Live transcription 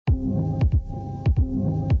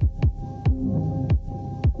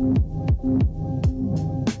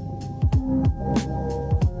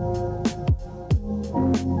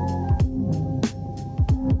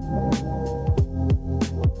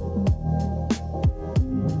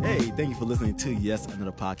Thank you for listening to Yes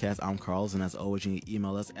Another Podcast. I'm Carlos, and as always, you can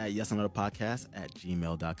email us at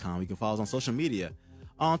yesanotherpodcast@gmail.com. You can follow us on social media,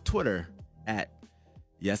 on Twitter at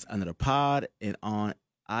Yes Another Pod, and on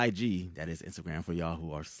IG, that is Instagram for y'all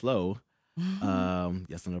who are slow,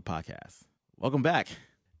 Yes Another Podcast. Welcome back.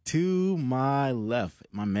 To my left,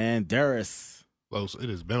 my man Darius. Los, it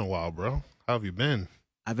has been a while, bro. How have you been?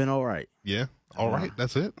 I've been all right. Yeah, all right.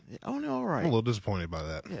 That's it. Only all right. I'm a little disappointed by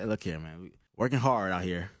that. Yeah, look here, man. We working hard out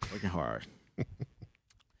here. Working hard.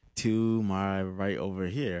 To my right over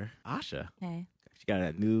here, Asha. Hey. She got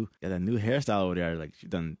that new hairstyle over there. Like she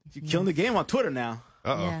killing the game on Twitter now.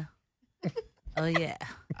 Uh-oh. Yeah. Oh yeah.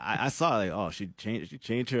 I saw like, she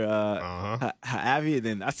changed her her Abby, and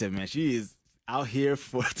then I said, man, she is out here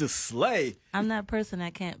to slay. I'm that person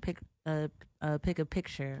that can't pick a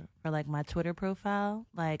picture for like my Twitter profile.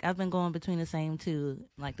 Like I've been going between the same two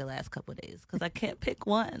like the last couple of days because I can't pick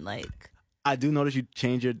one. Like I do notice you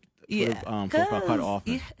change your profile quite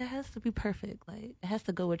often. It has to be perfect. Like it has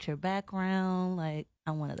to go with your background. Like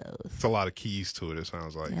I'm one of those. It's a lot of keys to it. It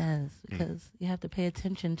sounds like. Yes, because you have to pay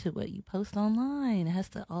attention to what you post online. It has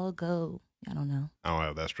to all go. I don't know. I don't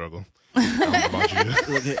have that struggle. I don't know about you.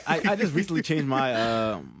 Look, I just recently changed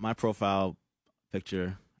my my profile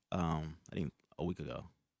picture. I think a week ago,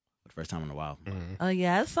 for the first time in a while. Mm-hmm. Oh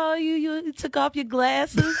yeah, I saw you. You took off your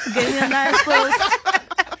glasses,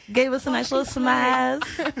 gave us a nice little smile.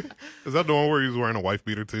 Is that the one where he was wearing a wife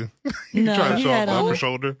beater too? No, trying to he show had off the on upper a-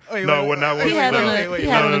 should Wait, No, wait, when that was he had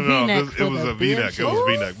on a V-neck It for was the a V-neck. It was a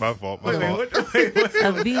V-neck. My fault. My fault.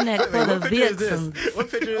 A V-neck for the What picture is this? Vixens.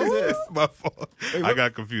 What picture is this? My fault. Wait, I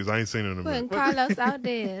got confused. I ain't seen it in a Putting minute. Carlos out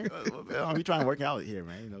there. We trying to work out here,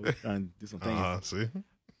 man. You know, we're trying to do some things. See?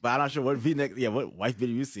 But I'm not sure what V-neck, what wife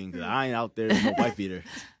beater you seen, because I ain't out there with no wife beater.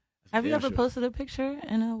 Have you Damn ever sure. posted a picture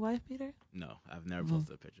in a wife beater? No, I've never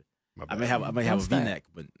posted a picture. My I bad. may have a Don't start. V-neck,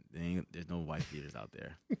 but there's no wife beaters out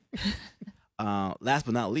there. Last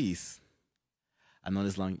but not least, I know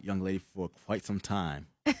this young lady for quite some time.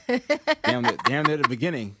 damn near the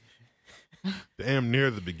beginning. Damn near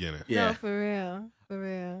the beginning. Yeah, No, for real. For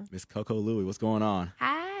real. Miss Coco Louie, what's going on?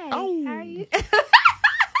 Hi. Oh. How are you?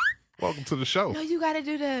 Welcome to the show. No, you got to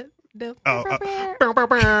do the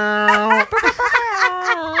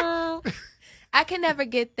I can never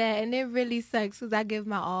get that, and it really sucks because I give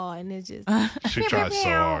my all, and it just She tried so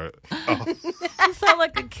hard. Oh, You sound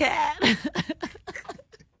like a cat.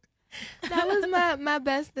 that was my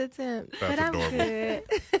best attempt. That's but I'm adorable.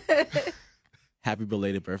 good. Happy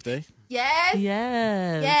belated birthday. Yes.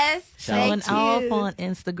 Yes. Yes. Showing Thank off you. on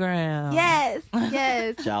Instagram. Yes.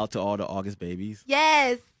 Yes. Shout out to all the August babies.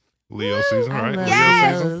 Yes. Leo season, I right? love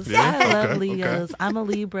Yes. Leos. Yeah, I love okay, Leos. okay. I'm a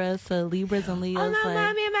Libra, so Libras and Leos. Oh, my like,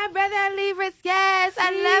 mommy and my brother are Libras. Yes.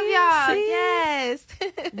 I love y'all. See? Yes.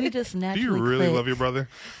 we just Do naturally you really click. love your brother?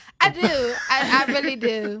 I do. I really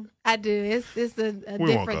do. I do. It's a We won't go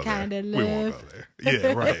different kind there. of We won't love. go there.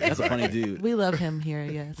 Yeah, right. That's a funny dude. We love him here,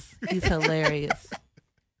 yes. He's hilarious.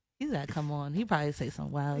 He's got to come on. He probably say some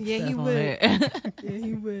wild Yeah, stuff he on would. there. Yeah,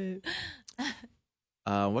 he would.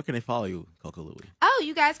 Where can they follow you, Coco Louie? Oh,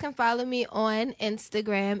 you guys can follow me on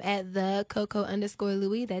Instagram at the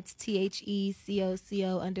Coco_Louie. That's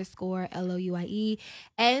THECOCO_LOUIE.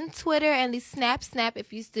 And Twitter and the Snap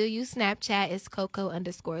if you still use Snapchat, is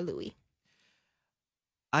Coco_Louie.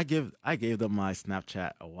 I gave them my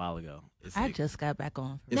Snapchat a while ago. It's I like- just got back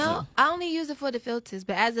on. It's No, I only use it for the filters,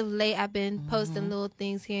 but as of late, I've been posting Mhm. little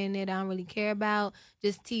things here and there that I don't really care about,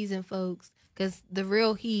 just teasing folks, because the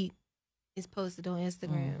real heat is posted on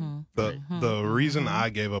Instagram. Mhm. The reason I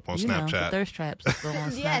gave up on You know, the Snapchat. thirst traps go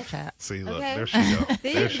on Yes. Snapchat. See, look, Okay. there she go. There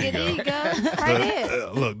There she you go. go. Right there.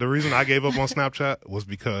 Look, the reason I gave up on Snapchat was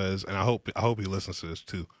because, and I hope he listens to this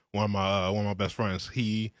too. One of my best friends,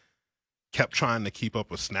 he kept trying to keep up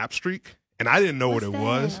a Snap streak, and I didn't know What's what it that?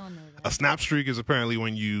 was. I don't know A that. Snap streak is apparently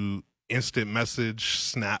when you instant message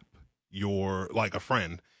snap your like a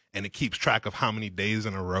friend, and it keeps track of how many days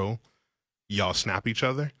in a row y'all snap each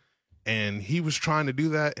other. And he was trying to do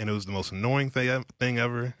that, and it was the most annoying thing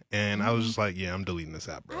ever. And I was just like, "Yeah, I'm deleting this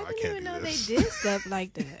app, bro. I, I didn't can't even do know this." they did stuff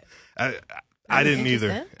like that. I That's didn't either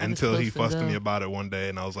interesting. I was until he supposed to fussed at me go. about it one day,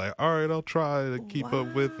 and I was like, "All right, I'll try to keep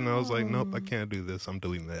up with." And I was like, "Nope, I Wow. can't do this. I'm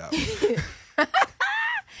deleting the app."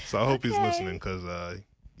 So I hope he's Okay. listening, because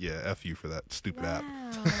yeah, f you for that stupid app.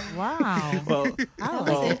 Wow. Wow. Well, I was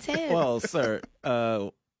like intense. well, sir,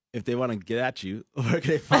 if they want to get at you, where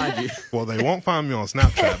can they find you? Well, they won't find me on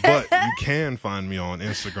Snapchat, but you can find me on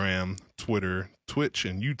Instagram, Twitter, Twitch,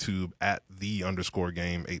 and YouTube at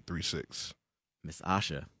 _game836. Miss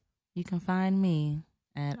Asha. You can find me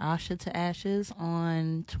at Asha to Ashes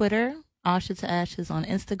on Twitter, Asha to Ashes on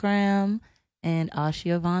Instagram, and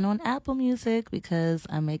Ashia Vaughn on Apple Music because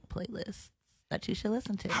I make playlists that you should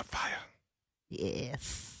listen to. Hot fire.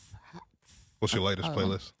 Yes. What's your latest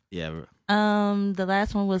playlist? Yeah. The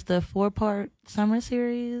last one was the 4-part summer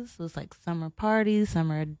series. It was like summer parties,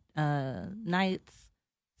 summer nights,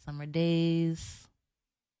 summer days.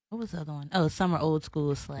 What was the other one? Oh, summer old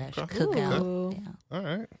school / cookout. Ooh. Yeah. All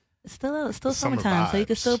right. It's still Summer summertime, so you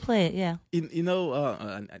can vibes. still play it. Yeah. You know,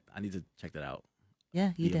 I need to check that out.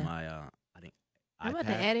 Yeah, you Via did. My, I think, I'm about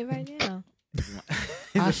to iPad. add it right now.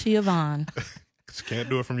 Ashia Vaughn. Just can't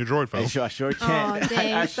do it from your Droid phone. I sure Oh, can't.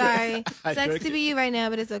 dang. Sorry. I Sucks sure to be you right now,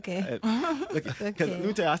 but it's okay. Because Okay. let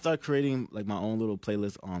me tell you, I started creating like my own little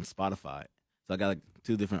playlist on Spotify. So I got like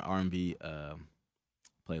 2 different R&B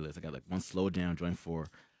playlists. I got like one slow jam joint for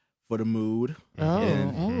the mood. Oh,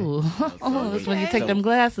 And- ooh. So- Oh, that's when you take so- them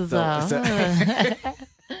glasses so- off. so- Huh.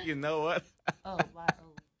 You know what? Oh,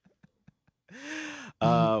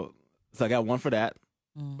 wow. So I got one for that,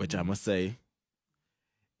 Mm. which I must say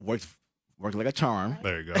worked like a charm.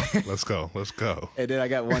 There you go. Let's go. Let's go. And then I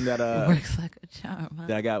got one that Works like a charm. Huh?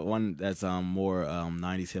 then I got one that's more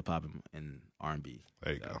 90s hip hop and R&B.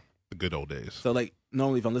 There you go. The good old days. So like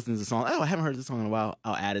normally if I'm listening to a song, I haven't heard this song in a while,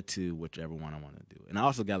 I'll add it to whichever one I want to do. And I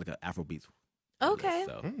also got like an Afrobeats. Okay.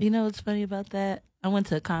 playlist, so. You know what's funny about that? I went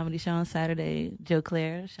to a comedy show on Saturday. Joe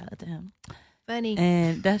Claire, shout out to him. Funny.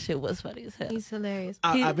 And that shit was funny as hell. He's hilarious.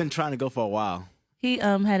 I've been trying to go for a while. He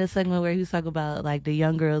had a segment where he was talking about like the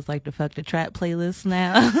young girls like to fuck the trap playlist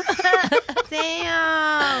now.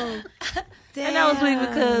 Damn. And that was weird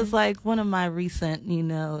because like one of my recent,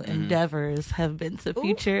 endeavors have been to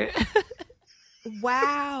Future.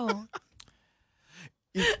 Wow.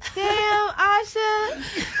 Damn, Asha.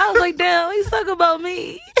 I was like, damn, he's talking about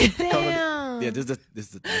me. Damn. Yeah, this is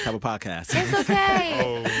the type of podcast. It's okay.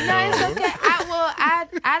 Oh, No, it's okay.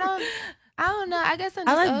 I don't know. I guess I'm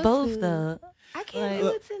I just like old both school. though. I can't do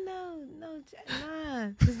it to nah.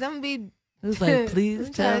 Cause I'm be It was like, please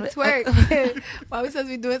I'm tell trying me. to twerk. Why we supposed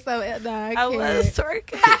to be doing something? Nah, I I can't. was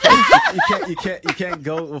twerking. you can't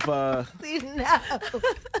go with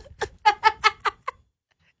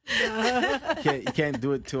you can't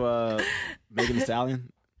do it to Megan Thee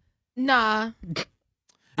Stallion. Nah.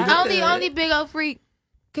 I Only Big Old Freak.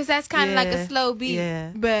 Cause that's kind of like a Yeah. slow beat.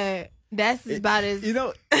 Yeah. But that's about as You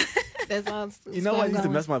know, that's all. you know what used to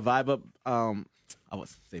mess my vibe up? I would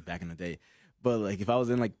say back in the day, but like if I was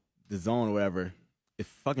in like the zone or whatever, if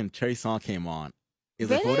fucking Cherry song came on, it's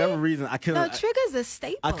like for Really? whatever reason I couldn't. No, Trigger's a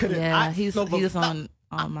staple. I couldn't. Yeah, he he was on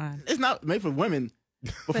mine. It's not made for women,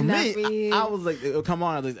 but for not me, for you. I was like, it would come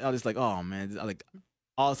on. I was just like, oh man,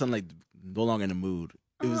 all of a sudden like no longer in the mood.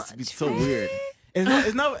 It was so Trey? weird.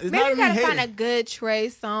 It's not Maybe me you gotta hating. find a good Trey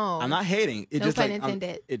song. I'm not hating. It No just pun like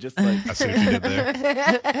intended. it just like I see what you did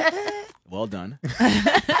there. well done.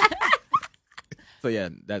 So yeah,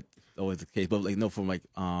 that's always the case. But like no, from like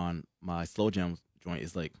on my slow jam joint,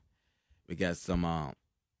 it's like we got some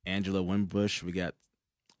Angela Winbush, we got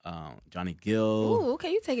Johnny Gill, Ooh,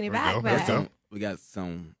 okay, you taking it There we back, go. There we back. go. we got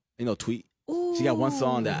some Tweet. Ooh. She got one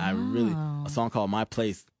song that I really Wow. a song called My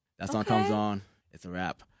Place. That song Okay. comes on, it's a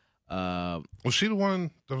rap. Was she the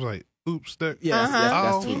one that was like, oops, there? Yeah,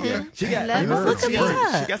 Uh-huh. that's Tweet. Yeah, Mhm. she got. Let you me know, look she, at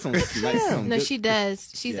got that. she got some nice. Some No, good- she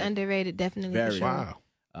does. She's Yeah. underrated, definitely. Very. For sure.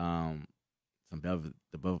 Wow. Some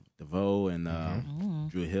DeVoe and Mm.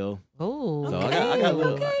 Drew Hill. Oh, So I got a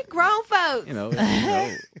little, Okay, grown folks.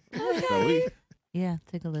 So yeah,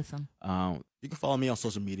 take a listen. you can follow me on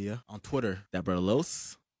social media on Twitter, that brother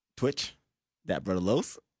Los, Twitch, that brother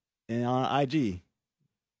Los, and on IG,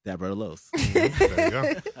 that brother Los. There you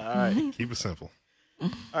go. All right, Keep it simple. all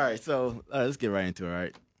right. So let's get right into it. All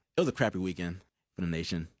right, it was a crappy weekend for the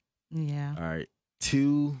nation. Yeah. All right,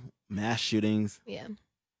 2 mass shootings Yeah.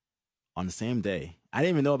 on the same day. I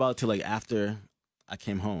didn't even know about it till like after I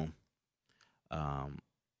came home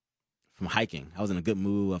from hiking. I was in a good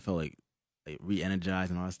mood. I felt like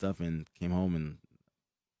re-energized and all that stuff, and came home and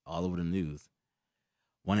all over the news.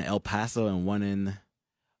 One in El Paso and one in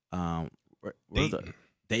where was it?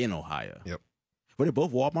 Dayton, Ohio. Yep. Were they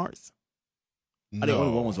both Walmarts? I think No.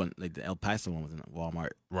 only one was like the El Paso one was in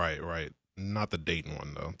Walmart. Right. Not the Dayton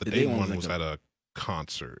one, though. The The Dayton Dayton one was was like at a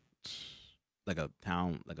concert. Like a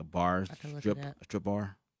town, like a bar, I can look strip, it up. a strip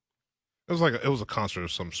bar. It was a concert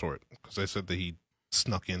of some sort because they said that he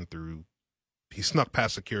snuck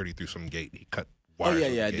past security through some gate. He cut Oh wires. yeah,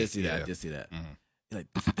 with yeah, the I gate. did see that. I Yeah. did see that. Mhm. Like,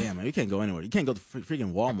 damn man, you can't go anywhere. You can't go to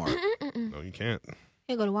freaking Walmart. Mm-mm. No, you can't.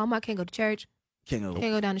 Can't go to Walmart. Can't go to church. Can't go.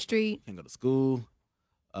 Can't go down the street. Can't go to school.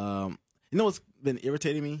 You know what's been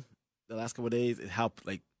irritating me the last couple of days is how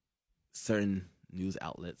like certain news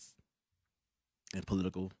outlets and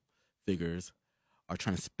political figures are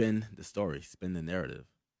trying to spin the story, spin the narrative.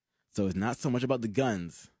 So it's not so much about the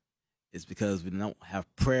guns. It's because we don't have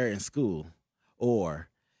prayer in school, or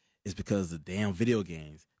it's because the damn video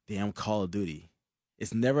games, damn Call of Duty.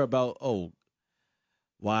 It's never about, oh,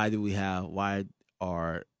 why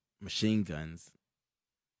are machine guns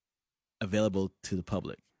available to the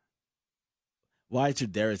public? Why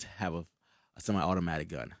should Darius have a semi-automatic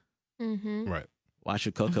gun? Mm-hmm. Right. Why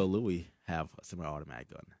should Coco Louis have a semi-automatic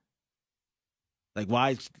gun? Like,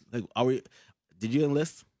 why? Like, did you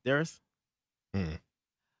enlist, Darius?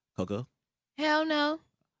 Coco? Hell no.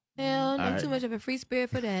 Hell no. I'm right. too much of a free spirit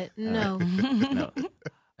for that. No. No.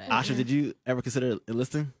 Asha, did you ever consider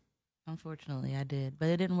enlisting? Unfortunately, I did, but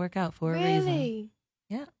it didn't work out for a Really? reason.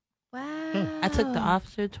 Yeah. Wow. I took the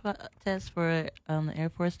officer test for the Air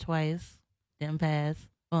Force twice. Didn't pass.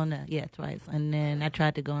 Well, no, yeah, twice. And then I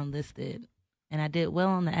tried to go enlisted, and I did well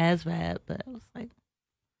on the ASVAB, but I was like,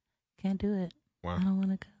 can't do it. Wow. I don't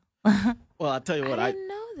want to go. Well, I'll tell you what. I didn't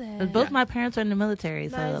know that. But both my parents are in the military,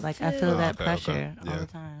 so Nice like I too. feel Oh, that okay, pressure okay. all Yeah. the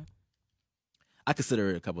time. I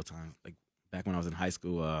considered it a couple of times. Like back when I was in high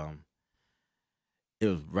school, it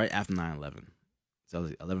was right after 9/11. So I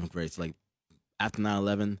was 11th grade. So like after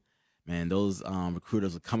 9/11, man, those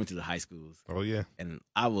recruiters were coming to the high schools, Oh yeah. and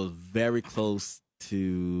I was very close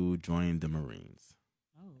to joining the Marines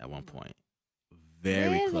at one point.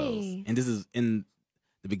 Very close. Really? And this is in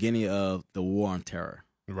the beginning of the War on Terror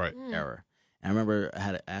Right. Mm. era. And I remember I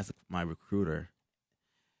had to ask my recruiter.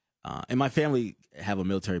 And my family have a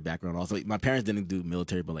military background also. My parents didn't do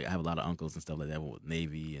military, but like I have a lot of uncles and stuff like that with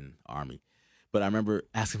Navy and Army. But I remember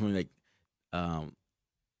asking him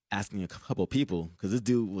asking a couple of people, because this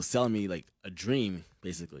dude was selling me like a dream,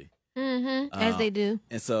 basically. Mm-hmm. As they do.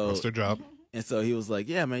 And so That's their job. And so he was like,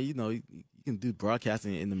 "Yeah, man, you can do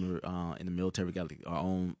broadcasting in the military. We got like our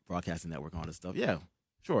own broadcasting network and all this stuff. Yeah,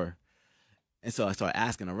 sure." And so I started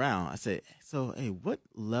asking around. I said, "So, hey, what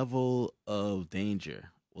level of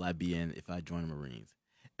danger will I be in if I join the Marines?"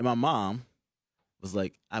 And my mom was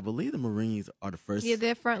like, "I believe the Marines are the first. Yeah,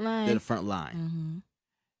 they're front line. They're the front line." Mm-hmm.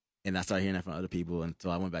 And I started hearing that from other people, and so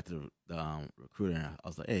I went back to the recruiter, and I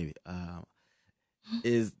was like, "Hey,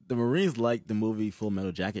 is the Marines like the movie Full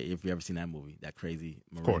Metal Jacket? If you ever seen that movie, that crazy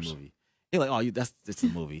Marine movie?" He's like, "Oh, that's just a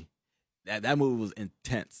movie. That movie was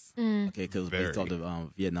intense, Mm. okay, because Very. based off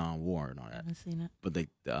the Vietnam War and all I that. haven't seen it. But the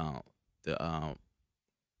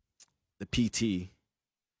PT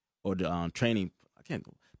or the training,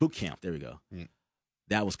 boot camp. There we go. Mm.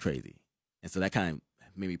 That was crazy, and so that kind of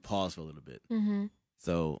made me pause for a little bit. Mm-hmm.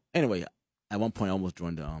 So anyway, at one point I almost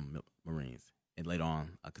joined the Marines, and later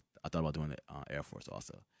on I thought about doing the Air Force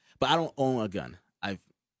also. But I don't own a gun. I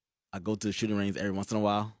go to the shooting range every once in a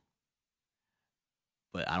while,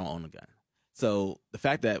 but I don't own a gun. So the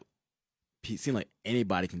fact that it seems like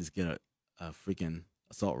anybody can just get a freaking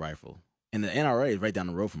assault rifle, and the NRA is right down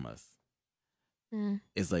the road from us, Mm.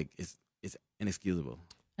 it's like it's inexcusable.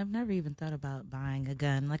 I've never even thought about buying a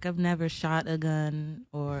gun. Like I've never shot a gun,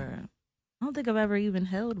 or I don't think I've ever even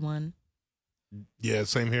held one. Yeah,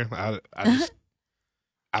 same here. I just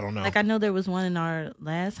I don't know. Like I know there was one in our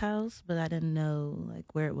last house, but I didn't know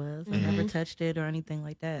like where it was. I never Mhm. touched it or anything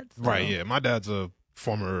like that. So. Right, yeah. My dad's a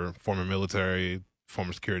former military,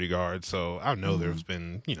 former security guard, so I know there's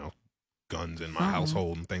been, guns in my Mhm.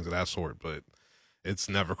 household and things of that sort, but it's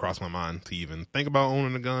never crossed my mind to even think about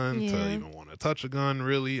owning a gun, Yeah. to even want to touch a gun,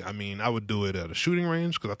 really. I mean, I would do it at a shooting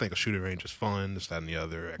range because I think a shooting range is fun, this, that, and the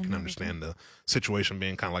other. I can Mhm. understand the situation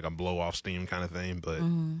being kind of like a blow-off steam kind of thing, but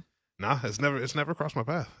Mhm. nah, it's never crossed my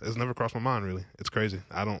path. It's never crossed my mind, really. It's crazy.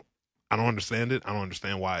 I don't understand it. I don't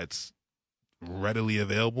understand why it's readily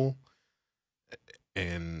available,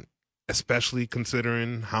 and especially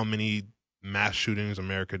considering how many mass shootings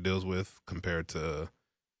America deals with compared to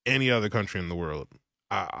any other country in the world.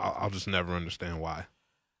 I'll just never understand why.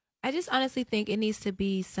 I just honestly think it needs to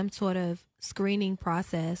be some sort of screening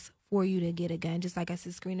process for you to get a gun. Just like I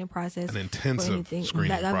said, screening process. An For intensive anything, screening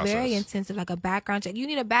like a process. very intensive, like a background check. You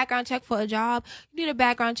need a background check for a job. You need a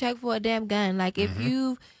background check for a damn gun. Like if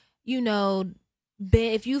Mhm.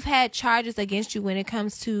 if you've had charges against you when it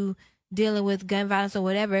comes to dealing with gun violence or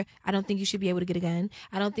whatever, I don't think you should be able to get a gun.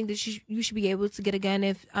 I don't think that you should be able to get a gun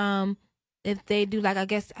if they do, like, I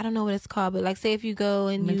guess I don't know what it's called, but like say if you go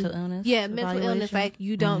and Mental illness. mental illness, evaluation. like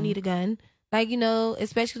you don't Mhm. need a gun. Like,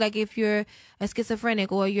 especially like if you're a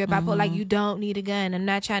schizophrenic or you're bipolar, like Mhm. you don't need a gun. I'm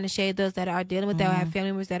not trying to shade those that are dealing with that or have Mhm.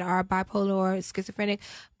 family members that are bipolar or schizophrenic,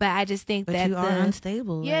 but I just think But that you are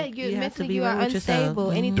unstable. yeah, Like, you're you have to mentally be you real are with yourself. unstable.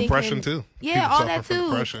 Mhm. Anything Depression can- too. Yeah, People all suffer that from too.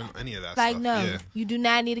 Depression, any of that like stuff. no, Yeah. you do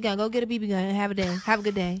not need a gun. Go get a BB gun and have a day. Have a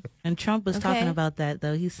good day. And Trump was Okay. talking about that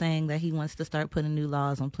though. He's saying that he wants to start putting new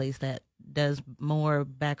laws in place that does more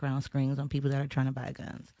background screens on people that are trying to buy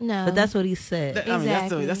guns. No. But that's what he said. I mean,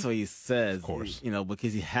 Exactly. that's what he says. Of course.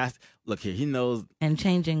 Because he has. Look here, he knows. And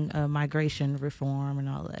changing migration reform and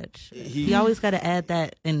all that shit. He- He always got to add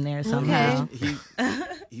that in there somehow.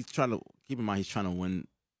 He's trying to keep in mind. He's trying to win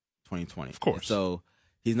 2020, Of course. So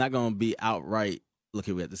he's not going to be outright. Look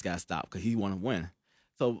here, this guy stop because he want to win.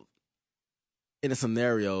 So in a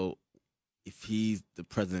scenario, if he's the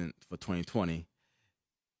president for 2020,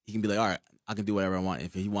 he can be like, all right, I can do whatever I want.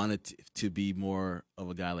 If he wanted to be more of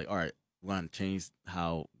a guy like, all right, we're going to change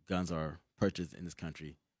how guns are purchased in this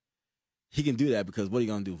country, he can do that because what are you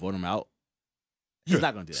going to do? Vote him out? He's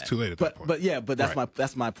not going to do that. It's too late at that point. But that's Right.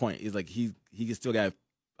 that's my point. Is like he can still got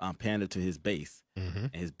pander to his base, Mm-hmm.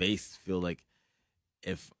 and his base feel like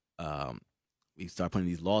if we start putting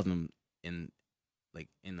these laws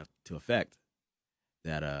to effect,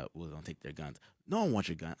 that we're gonna take their guns. No one wants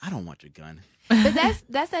your gun. I don't want your gun. But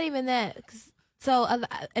that's not even that. So,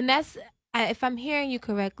 and that's if I'm hearing you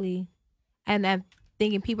correctly, and I'm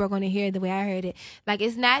thinking people are going to hear it the way I heard it. Like,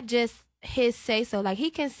 it's not just his say so. Like, he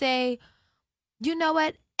can say, you know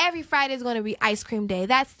what? Every Friday is going to be ice cream day.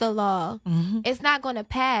 That's the law. Mhm. It's not going to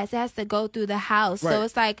pass. It has to go through the House. Right. So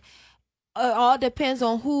it's like it all depends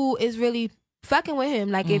on who is really fucking with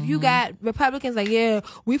him. Like, if you got Republicans like, yeah,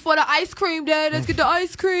 we for the ice cream day, let's get the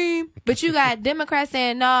ice cream. But you got Democrats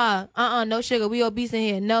saying, nah, no sugar, we obese in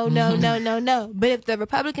here. No. But if the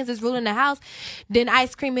Republicans is ruling the House, then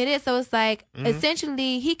ice cream it is. So it's like,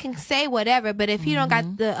 essentially, he can say whatever, but if he don't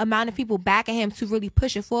got the amount of people backing him to really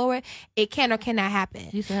push it forward, it can or cannot happen.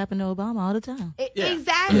 Used to happen to Obama all the time. Yeah.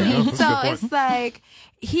 Exactly. Yeah, that's a So good point. it's like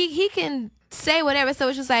he can say whatever. So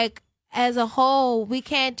it's just like, as a whole, we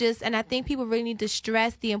can't just, and I think people really need to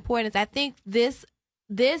stress the importance. I think this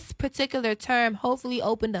particular term hopefully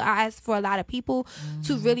opened the eyes for a lot of people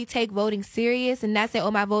to really take voting serious and not say,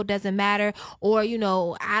 oh, my vote doesn't matter, or,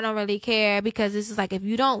 I don't really care, because it's just like, if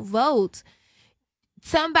you don't vote,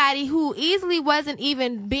 somebody who easily wasn't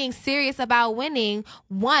even being serious about winning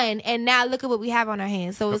won, and now look at what we have on our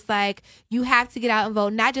hands. So it's like, you have to get out and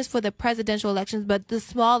vote, not just for the presidential elections, but the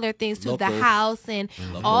smaller things too, the Local. House and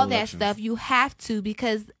Local all that elections. stuff. You have to,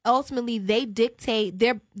 because ultimately they dictate,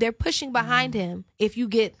 they're pushing behind him if you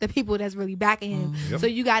get the people that's really backing him. Yep. So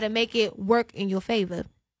you got to make it work in your favor.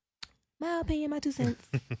 My opinion, my 2 cents.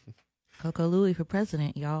 Coco Louis for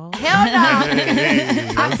president, y'all. Hell no.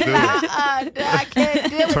 Hey, let's do it. I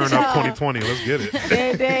can't deal with Turn up y'all. 2020. Let's get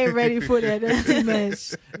it. They ain't ready for that. That's too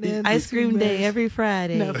much. That's Ice too cream day much. every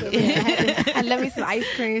Friday. No, but yeah, I love me some ice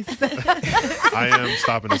creams. I am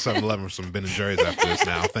stopping at 7-Eleven for some Ben and Jerry's after this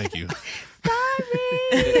now. Thank you.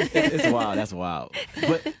 It's wild. That's wild.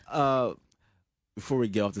 But before we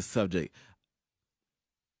get off the subject,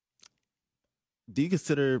 do you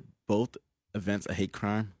consider both events a hate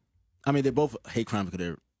crime? I mean, they're both hate crimes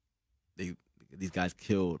because these guys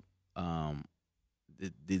killed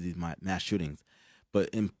these mass shootings, but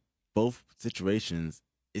in both situations,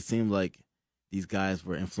 it seemed like these guys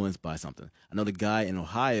were influenced by something. I know the guy in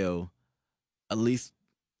Ohio, at least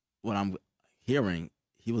what I'm hearing,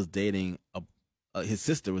 he was dating his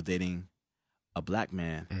sister was dating a black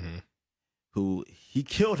man Mm-hmm. who he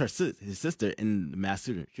killed his sister in the mass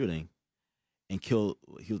shooting, and killed.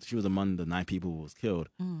 She was among the 9 people who was killed.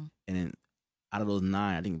 Mm. And then out of those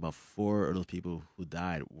 9, I think about 4 of those people who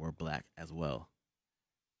died were black as well.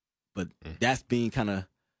 But that's being kind of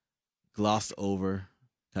glossed over.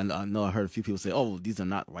 I know I heard a few people say, "Oh, these are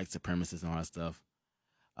not white supremacists and all that stuff."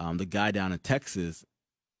 The guy down in Texas,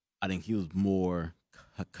 I think he was more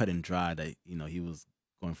cut and dry. That he was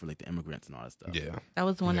going for like the immigrants and all that stuff. Yeah. That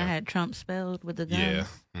was the one that Yeah. had Trump spelled with the guns. Yeah.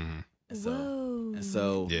 Mm-hmm. And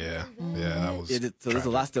so Yeah. Yeah. That was. so there's a tragic.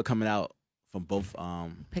 lot still coming out from both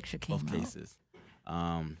Picture came both out. cases.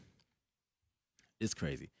 It's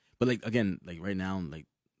crazy. But like again, like right now, like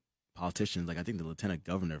politicians, like I think the lieutenant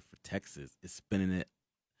governor for Texas is spinning it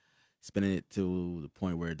to the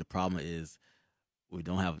point where the problem is we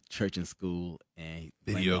don't have church and school and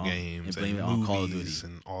Video games and blame and it on Call of Duty. movies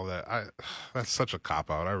and all that. That's such a cop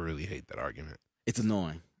out. I really hate that argument. It's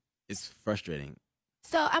annoying. It's frustrating.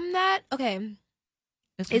 So I'm not okay.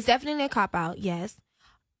 It's- It's definitely a cop out. Yes.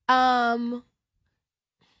 I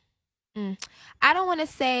don't want to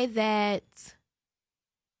say that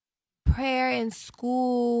prayer in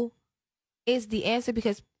school is the answer,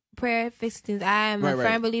 because prayer fixes things. I am a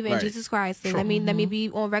Right, firm believer in right. Jesus Christ. So Sure. let me be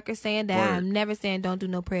on record saying that Word. I'm never saying don't do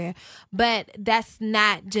no prayer. But that's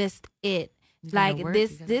not just it. You gotta Like work,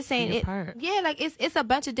 this you gotta this do ain't your it. part. Yeah, like it's a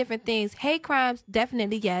bunch of different things. Hate crimes,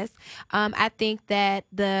 definitely yes. I think that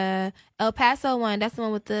the El Paso one, that's the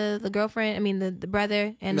one with the girlfriend. I mean the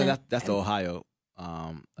brother and No, the, that's the Ohio.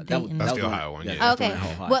 Dayton. That's the Ohio one, yeah. that's Okay. the one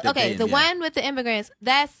in Ohio. Well, The okay. Dayton, The yeah. one with the immigrants.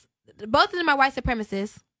 That's both of them are white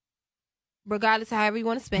supremacists, regardless of however you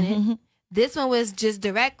want to spin it. Mhm. This one was just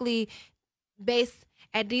directly based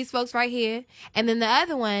at these folks right here, and then the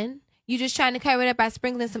other one, you just trying to cover it up by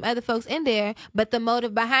sprinkling some other folks in there. But the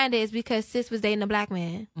motive behind it is because sis was dating a black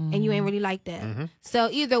man, and you ain't really like that. Mhm. So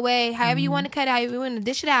either way, however you want to cut it, however you want to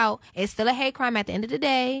dish it out, it's still a hate crime at the end of the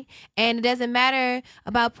day, and it doesn't matter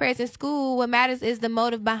about prayers in school. What matters is the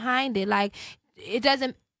motive behind it. Like it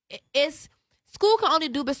doesn't. It's school can only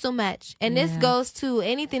do but so much, and this Yeah. goes to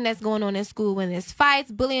anything that's going on in school. When there's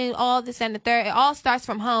fights, bullying, all this and the third, it all starts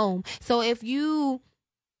from home. So if you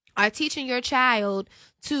are teaching your child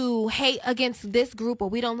to hate against this group, or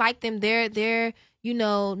we don't like them, they're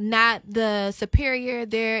not the superior,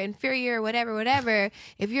 they're inferior, whatever.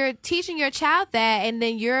 If you're teaching your child that, and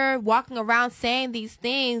then you're walking around saying these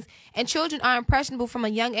things, and children are impressionable from a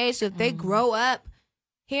young age, so if they grow up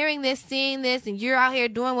hearing this, seeing this, and you're out here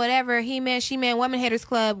doing whatever, he-man, she-man, woman haters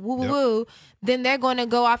club, woo, then they're going to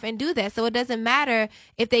go off and do that. So it doesn't matter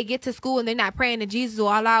if they get to school and they're not praying to Jesus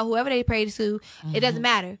or Allah, whoever they pray to. It doesn't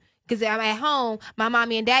matter. Because I'm at home, my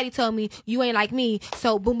mommy and daddy told me, you ain't like me,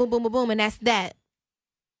 so boom, boom, boom, boom, boom, and that's that.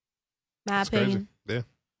 My That's opinion. crazy.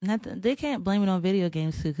 Yeah. They can't blame it on video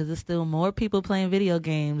games too, because there's still more people playing video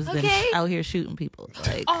games than Okay. out here shooting people.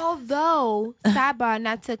 Like, Although, sidebar,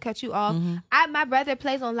 not to cut you off, Mhm. my brother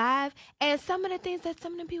plays on live, and some of the things that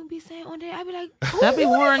some of them people be saying on there, I be like, that'd be who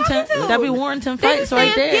are you Warrington. talking to? That'd be Warrington They be fights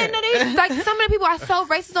right saying- there. Yeah, no, they like some of the people are so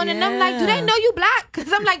racist on it. And I'm like, do they Yeah. know you black?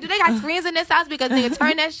 Because I'm like, do they got screens in this house? Because nigga,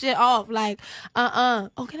 turn that shit off. Like, Oh,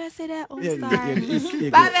 can I say that? Oh, Yeah, sorry. you're My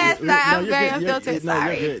good. bad, You're- sorry. I'm you're very good. You're- unfiltered. No,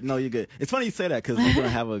 Sorry. you're good. No, you're good. It's funny you say that because we're gonna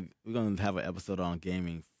have an episode on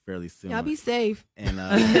gaming fairly soon. Y'all be safe. and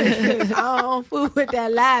I don't fool with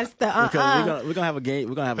that live stuff. because we're gonna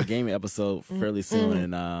have a gaming episode fairly soon,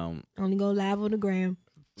 and Only go live on the gram.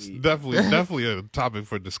 Definitely a topic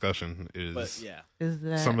for discussion is but yeah, Is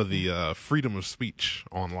that some of the freedom of speech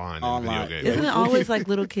online in Online. video games. Isn't it always like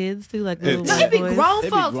little kids too? Like little It's- No, white it be boys? grown It be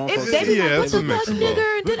folks. grown It- folks. They be Yeah, like, what it's a the mix fuck, of both.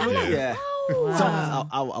 nigga? Did I'm like, Yeah. oh. So Wow.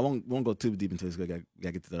 I won't go too deep into this. 'Cause I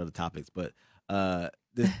gotta get to the other topics, but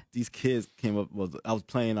these kids came up. I was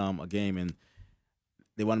playing a game and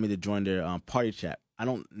they wanted me to join their party chat. I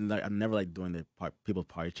never like doing the people's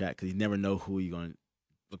party chat because you never know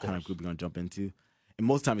what kind of group you're gonna jump into, and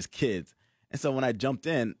most of the time it's kids. And so when I jumped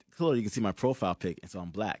in, clearly you can see my profile pic, and so I'm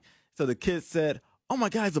black. So the kid said, "Oh my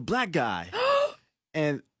God, he's a black guy,"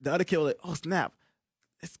 and the other kid was like, "Oh snap,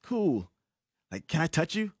 it's cool. Like, can I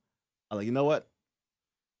touch you?" I was like, you know what?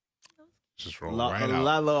 Just roll right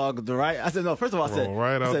out. I said no. First of all, I said, Roll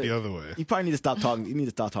right I out said, the other way. you probably need to stop talking. You need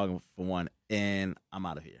to stop talking for one, and I'm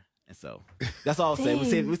out of here. And so that's all I'll say.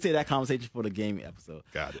 Dang. We say that conversation for the gaming episode.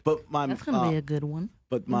 Got it. But my That's gonna be a good one.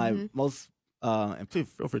 but my Mhm. most and please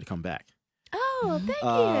feel free to come back. Oh,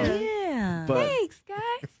 thank you. Yeah. But Thanks,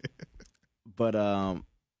 guys. but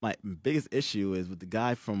my biggest issue is with the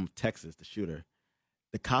guy from Texas, the shooter.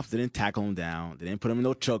 The cops didn't tackle him down. They didn't put him in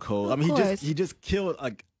no chokehold. Of I mean, course. he just killed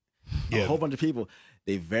a Yeah. whole bunch of people.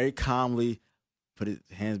 They very calmly put his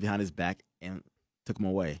hands behind his back and took him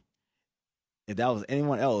away. If that was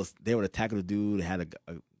anyone else, they would have tackled the dude. They had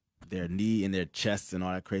their knee in their chest and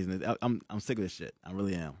all that craziness. I'm sick of this shit. I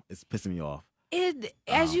really am. It's pissing me off.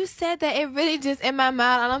 As you said that, it really just in my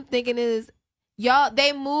mind, all I'm thinking is, y'all,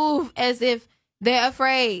 they move as if they're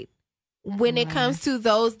afraid when it comes to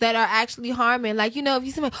those that are actually harming. Like, if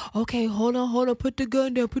you say, okay, hold on, put the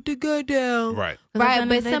gun down. Right. Right,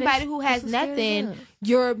 but somebody who has nothing,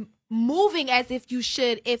 you're moving as if you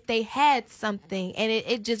should if they had something, and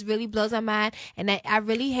it just really blows my mind. And I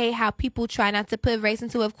really hate how people try not to put race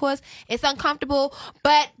into it. Of course, it's uncomfortable,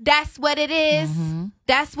 but that's what it is.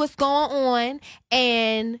 That's what's going on,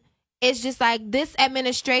 and it's just like this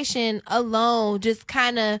administration alone just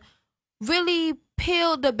kind of really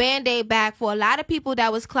peeled the Band-Aid back for a lot of people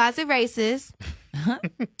that was closet racist.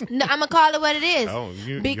 No, I'm gonna call it what it is. Oh,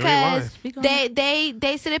 you ain't Because lying.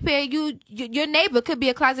 they sit up here. Your neighbor could be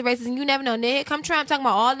a closet racist, and you never know. And then here come Trump talking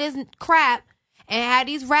about all this crap and had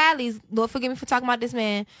these rallies. Lord forgive me for talking about this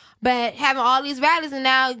man, but having all these rallies, and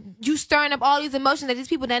now you stirring up all these emotions that these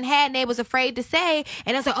people done had, and they was afraid to say.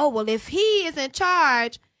 And it's like, oh well, if he is in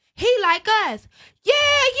charge, He like us. Yeah.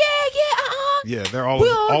 Yeah, they're We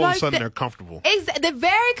all all of like a sudden that. they're comfortable. They're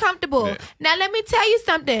very comfortable. Yeah. Now let me tell you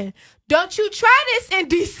something. Don't you try this in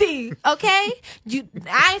DC, okay?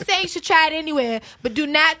 I ain't saying you should try it anywhere, but do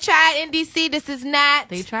not try it in DC. This is not.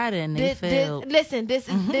 They tried it and they failed. Listen, this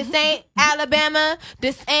ain't Alabama.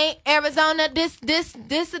 This ain't Arizona. This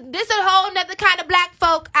a whole nother kind of black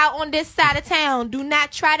folk out on this side of town. Do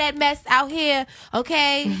not try that mess out here,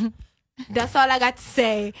 okay? That's all I got to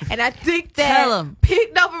say. And I think that Tell 'em.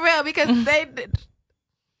 no, for real, because they.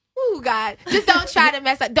 Oh God! Just don't try to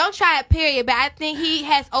mess up. Don't try it. Period. But I think he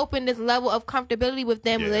has opened this level of comfortability with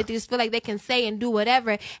them, where they just feel like they can say and do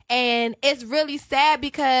whatever. And it's really sad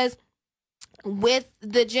because with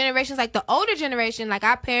the generations, like the older generation, like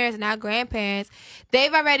our parents and our grandparents,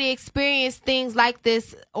 they've already experienced things like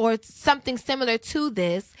this or something similar to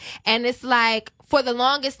this. And it's like, for the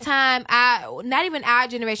longest time, not even our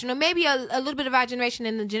generation, or maybe a little bit of our generation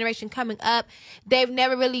and the generation coming up, they've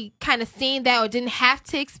never really kind of seen that or didn't have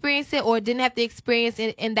to experience it or didn't have to experience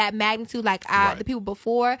it in that magnitude like the people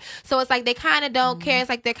before. So it's like they kind of don't care. It's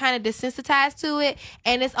like they're kind of desensitized to it.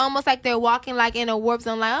 And it's almost like they're walking like in a warp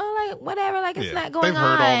zone, like, oh, like whatever, like it's not going on. They've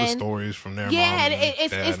heard all the stories from their mom and and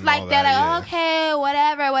it's dad and like all that, yeah. like, okay,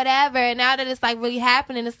 whatever. And now that it's like really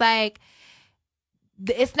happening, it's like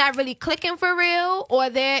it's not really clicking for real, or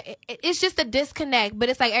it's just a disconnect. But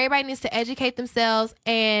it's like everybody needs to educate themselves,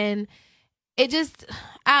 and it just,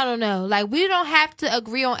 I don't know, like we don't have to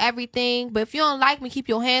agree on everything, but if you don't like me, keep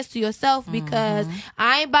your hands to yourself, because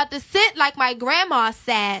I ain't about to sit like my grandma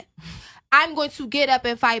sat. I'm going to get up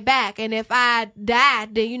and fight back, and if I die,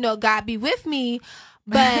 then God be with me.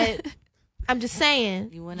 But I'm just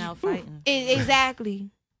saying, You went out fighting. Exactly.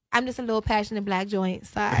 I'm just a little passionate black joint.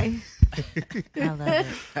 Sorry. I love it.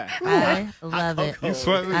 I love it. You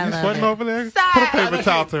sweating I love sweating it. over there? Sorry. Put a paper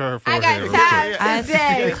towel to her I forehead. got real time quick. I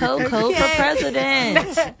today. see Coco for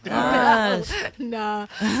president. Gosh. No.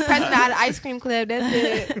 Pressing out an ice cream clip. That's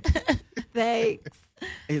it. Thanks.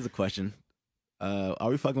 Here's a question: are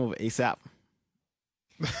we fucking with ASAP?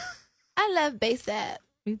 I love Baysap.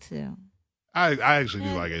 Me too. I actually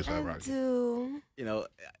do like A$AP I Rocky. do.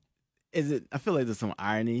 Is it? I feel like there's some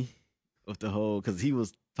irony with the whole, because he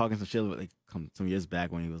was talking some shit like some years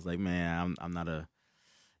back when he was like, "Man, I'm not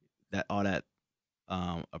all that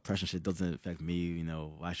oppression shit doesn't affect me.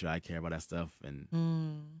 Why should I care about that stuff?" And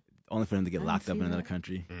only for him to get I locked up see in another that.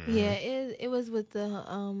 country. Mhm. Yeah, it was with the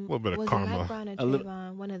Little bit of was karma. it Mike Brown or A little-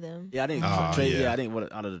 Trayvon? One of them. Yeah, I think Oh, yeah. I think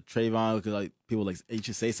out of the Trayvon, because like people like, "Hey, you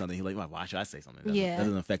should say something." He's like, "Why should I say something? Yeah. That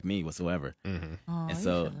doesn't affect me whatsoever." Mhm. Oh, And you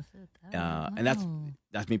so, shouldn't have said that. and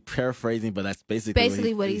that's me paraphrasing, but that's basically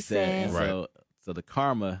Basically what he said. And so the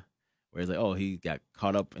karma, where it's like, oh, he got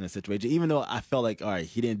caught up in a situation, even though I felt like, all right,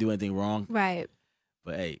 he didn't do anything wrong, Right.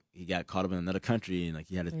 but hey, he got caught up in another country and like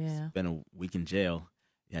he had to Yeah. spend a week in jail.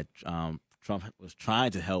 He had Trump was trying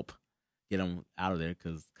to help get him out of there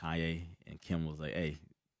because Kanye and Kim was like, hey,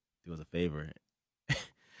 do us a favor.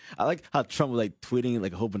 I like how Trump was like tweeting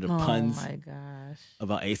like a whole bunch of puns Oh my gosh.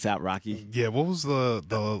 about ASAP Rocky. Yeah, what was the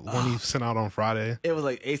one he sent out on Friday? It was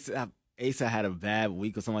like ASAP had a bad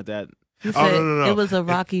week or something like that. He Oh, said no. It was a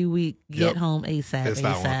rocky week. Get Yep. home ASAP. It's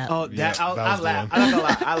that one. ASAP. Oh, Yeah, that that I was the laughed. one. I'm not gonna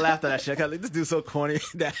lie, I laughed at that shit. 'Cause, like, this dude's so corny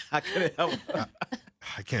that I couldn't help.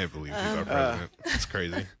 I can't believe he's our president. It's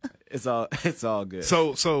crazy. It's all good.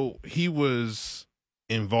 So he was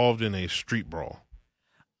involved in a street brawl.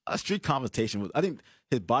 A street confrontation was. I think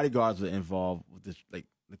his bodyguards were involved with the Okay.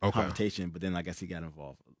 confrontation, but then I guess he got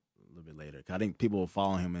involved a little bit later. 'Cause I think people were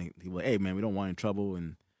following him, and he was like, "Hey man, we don't want any trouble,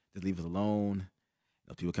 and just leave us alone."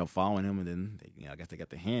 People kept following him, and then I guess they got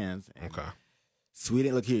their hands. And Okay.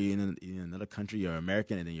 Sweden, look here, you're in another country, you're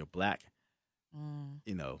American, and then you're black.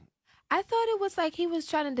 Mm. I thought it was like he was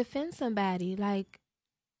trying to defend somebody, like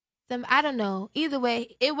I don't know. Either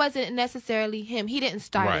way, it wasn't necessarily him. He didn't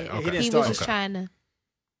start Right, it. okay. He didn't He start was it. just trying to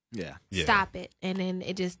Yeah. Yeah. stop it, and then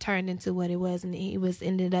it just turned into what it was, and he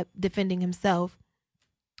ended up defending himself,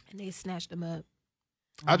 and they snatched him up.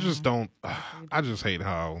 I just don't. I just hate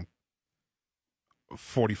how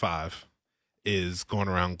 45 is going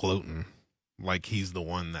around gloating like he's the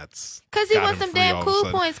one that's Cause he got wants him some free all damn of a cool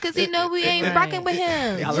sudden. points, cause he know we ain't Right. rocking with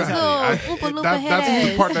him. Yeah, Just exactly. little Oompa Loompa that's the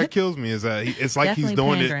head part ass. that kills me is that it's like he's Definitely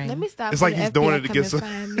doing pandering. Let me stop. It's for like the he's doing FBI it to come get and some-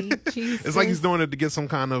 find me. It's like he's Jesus. doing it to get some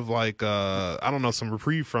kind of like I don't know, some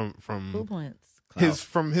reprieve from Cool points. his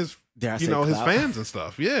Dare I his say his clout? fans and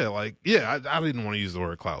stuff. Yeah, like I didn't want to use the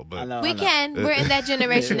word clout, I but know, We I know. can. We're in that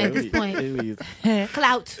generation at this point.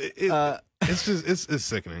 Clout. it's just it's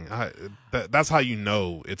sickening. That's how you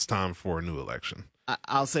know it's time for a new election.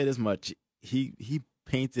 I'll say this much: he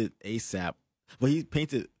painted ASAP. Well, he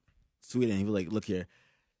painted Sweden. He was like, "Look here,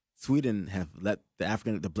 Sweden have let the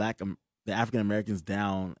African Americans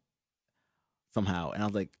down somehow, and I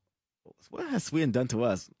was like, what has Sweden done to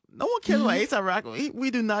us? No one cares about ASAP Rocky.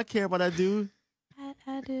 We do not care about that dude.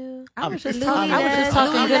 I do. I was just Louis talking, I was just Love,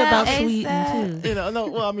 talking Louis good about Love, Sweden ASAP. too. You know, no.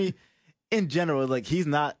 Well, I mean, in general, like he's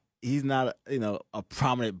not a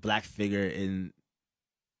prominent black figure in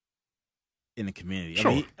the community.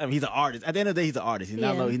 Sure. I mean, he's an artist. At the end of the day, he's an artist. He's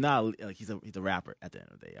not. Yeah. He's not. Like, he's a rapper. At the end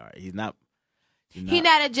of the day, all right. He's not. He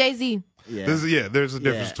not a Jay-Z. Yeah. There's a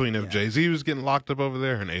difference Yeah, between if yeah. Jay-Z was getting locked up over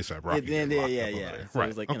there and ASAP Rocky Yeah, getting locked yeah. up over there. So Right.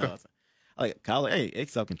 it's like okay. like Kyle, hey,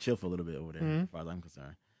 ASAP can chill for a little bit over there, Mhm. as far as I'm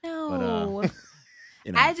concerned. No.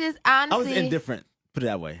 You know, I just I was honestly indifferent. Put it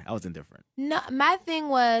that way. I was indifferent. no. My thing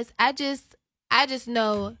was I just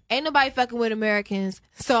know ain't nobody fucking with Americans.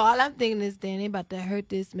 So all I'm thinking is, then they about to hurt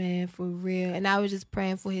this man for real. And I was just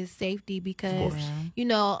praying for his safety because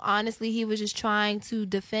honestly, he was just trying to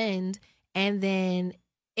defend, and then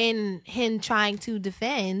in him trying to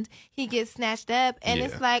defend, he gets snatched up, and Yeah.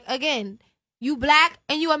 it's like again, you black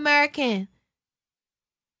and you American.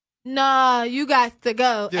 Nah, you got to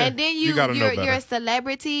go. Yeah, And then you gotta know you're better. a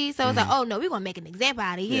celebrity, so it's like, oh no, we're gonna make an example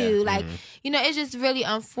out of you. Yeah. Like, it's just really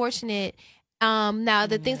unfortunate. Now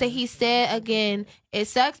the things that he said, again, it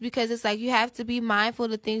sucks because it's like you have to be mindful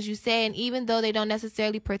of the things you say, and even though they don't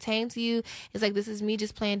necessarily pertain to you, it's like this is me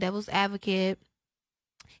just playing devil's advocate.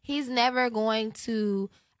 He's never going to.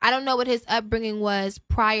 I don't know what his upbringing was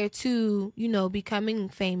prior to, becoming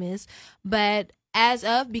famous, but as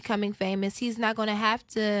of becoming famous, he's not going to have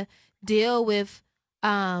to deal with,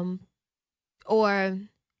 or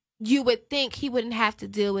you would think he wouldn't have to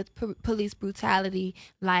deal with police brutality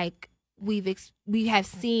like we have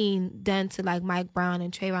seen done to like Mike Brown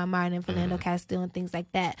and Trayvon Martin and Philando Castile and things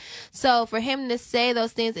like that. So for him to say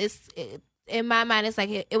those things, in my mind, it's like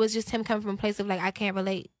it was just him coming from a place of like, I can't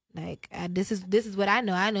relate. Like this is what I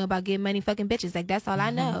know. I know about getting money, fucking bitches. Like that's all I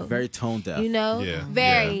know. Very tone deaf. Yeah.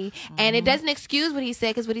 Very. And it doesn't excuse what he said,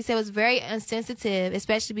 because what he said was very insensitive,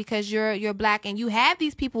 especially because you're black and you have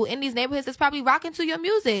these people in these neighborhoods that's probably rocking to your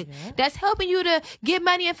music, that's helping you to get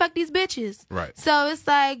money and fuck these bitches. Right. So it's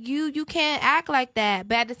like you can't act like that.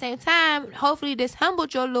 But at the same time, hopefully this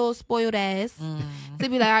humbled your little spoiled ass to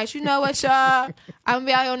be like, all right, you know what, y'all? I'm gonna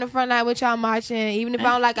be out here on the front line with y'all marching. Even if I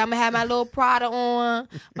don't like, I'm gonna have my little Prada on,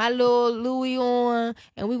 my little Louis on,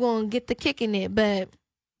 and we gonna get the kicking it. But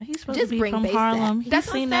He's supposed just to be bring from bass Harlem. back. He's That's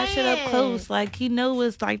what seen I'm that shit up saying. close. Like he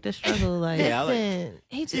knows like the struggle. Like Yeah, I like- listen,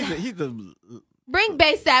 he just He's the bring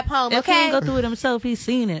bass home, if he okay? didn't go through it himself, he's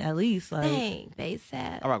seen it at least. Like Dang, bass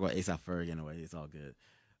I rock with ASAP Ferg anyway. It's all good.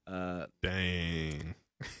 Dang.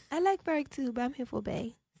 I like Berg too, but I'm here for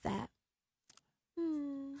Bay Sap.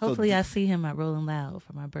 hopefully I see him at Rolling Loud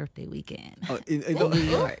for my birthday weekend. Oh, in New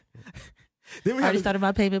York. Then we I already have started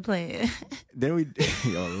my payment plan. then we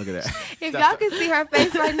yo look at that. If y'all can see her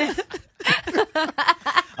face right now.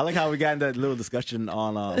 I like how we got in that little discussion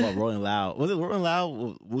on about Rolling Loud. Was it Rolling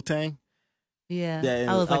Loud? Wu Tang? Yeah.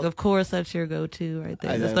 Yeah, I was like, I'll- of course that's your go-to right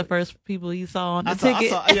there. I That's know. the first people you saw on the I saw,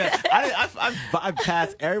 ticket. yeah. I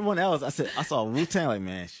passed everyone else. I saw Wu Tang. Like,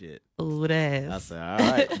 man, shit. Ooh, that I ass. said, all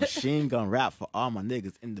right, Machine Gun Rap for all my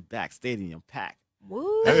niggas in the back stadium pack.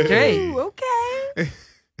 Woo, That's Drake. okay.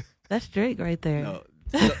 That's Drake right there. No,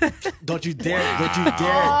 don't you dare! Don't you dare!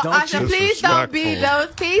 Oh, Don't Asha, you? please don't be Disrespectful.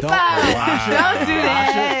 those people. Don't Don't do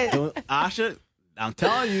that. Asha, I'm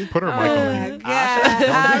telling you. Put her mic Oh on my mute. God, Don't do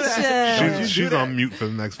that. Asha. Don't She's do on that. mute for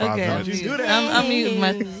the next 5 Okay, minutes. Don't you do that. I'm muting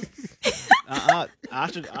my.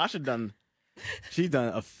 Asha done. She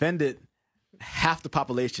done offended half the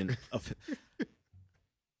population of.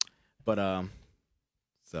 But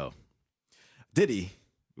so Diddy,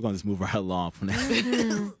 we're gonna just move right along from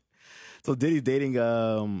that. So Diddy's dating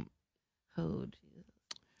Oh, Jesus.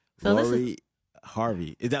 So Lori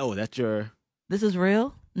Harvey. Is that that's your this is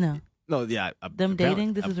real? No. no? Yeah, Them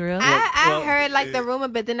dating? This is real? I Well, heard like the rumor,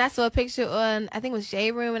 but then I saw a picture on, I think it was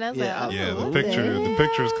Shade Room, and I was Yeah, like, oh, Yeah, the what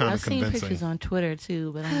picture is kind I've of seen convincing. pictures on Twitter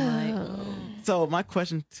too, but I'm like, oh. So my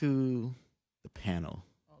question to the panel: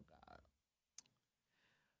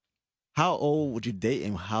 how old would you date,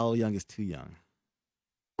 and how young is too young?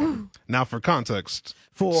 Now, for context,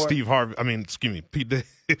 For Steve Harvey,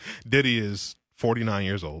 Diddy is 49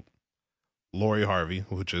 years old. Lori Harvey,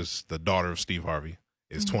 which is the daughter of Steve Harvey,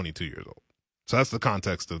 is 22 years old. So that's the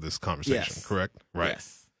context of this conversation, Yes. correct? Right.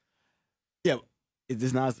 Yes. Yeah.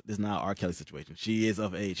 This is not R. Kelly situation. She is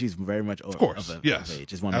of age. She's very much Of course. of Yes. age.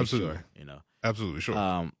 Just want to make Absolutely. sure, you know. Absolutely, sure.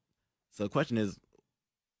 So the question is,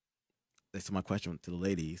 so my question to the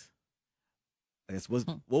ladies, I guess, what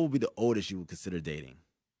would be the oldest you would consider dating?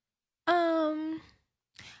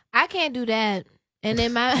 I can't do that. And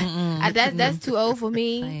in my that's too old for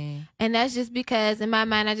me. Same. And that's just because in my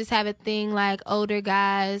mind I just have a thing like older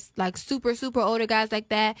guys, like super older guys like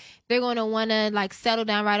that, they're gonna wanna like settle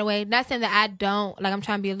down right away. Not saying that I don't, like I'm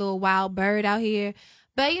trying to be a little wild bird out here.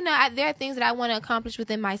 But you know, there are things that I want to accomplish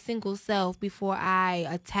within my single self before I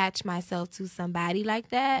attach myself to somebody like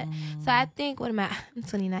that. So I think, what am I? I'm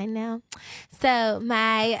 29 now. So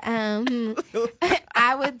my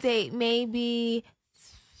I would date maybe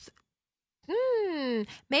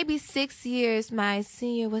 6 years. My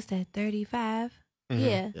senior, what's that? 35.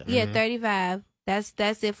 Mhm. Yeah, 35.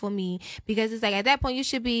 That's it for me, because it's like at that point you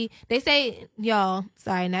should be. They say y'all,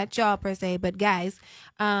 sorry, not y'all per se, but guys,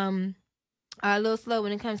 are a little slow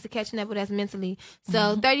when it comes to catching up with us mentally.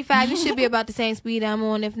 So 35, you should be about the same speed I'm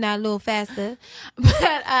on, if not a little faster.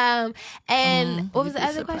 But and what was the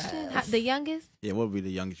other question? The youngest? Yeah, what would be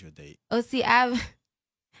the youngest you'll date? Oh, see, I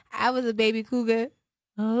was a baby cougar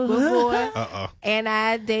before, and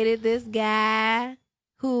I dated this guy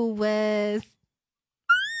who was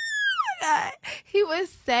he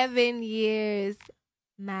was 7 years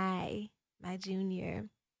my junior.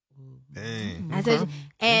 Dang. I said,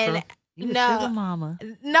 and You a no, sugar mama.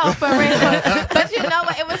 no, for real. But you know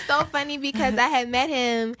what? It was so funny because I had met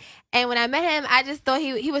him, and when I met him, I just thought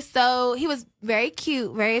he was very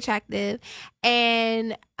cute, very attractive,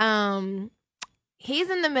 and he's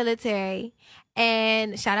in the military.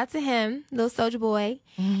 And shout out to him, little soldier boy.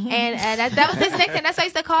 And that was his nickname. That's what I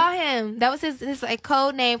used to call him. That was his like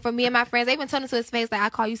code name for me and my friends. They even told him to his face, like, I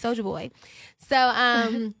call you soldier boy.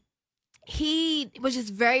 So he was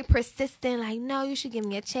just very persistent, like, no, you should give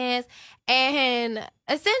me a chance. And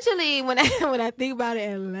essentially, when I think about it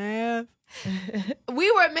and laugh, we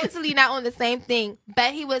were mentally not on the same thing,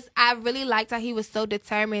 but I really liked how he was so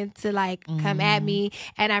determined to like come at me,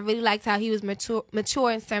 and I really liked how he was mature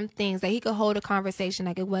in some things, that he could hold a conversation,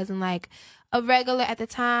 like it wasn't like a regular at the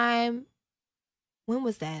time. When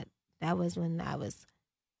was that? That was when I was,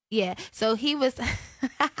 yeah. So he was,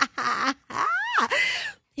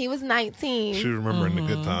 he was 19. She remembering the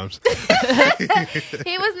good times.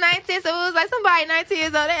 He was 19, so it was like somebody 19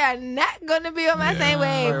 years old, they are not going to be on my same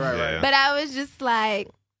wave. Right. But I was just like,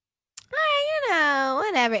 you know,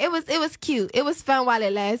 whatever. It was cute. It was fun while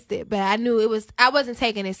it lasted, but I knew I wasn't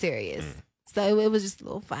taking it serious. So it was just a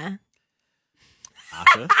little fun.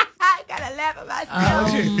 Asha? I gotta laugh at myself.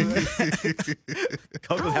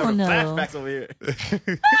 Coco's having know. flashbacks over here.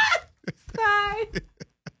 Sorry.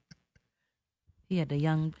 She had the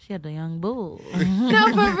young bull. No,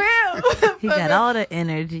 for real. He got all the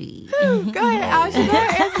energy. Go ahead, Asha. Go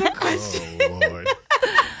ahead, answer the question. Oh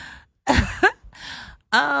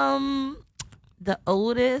Lord. The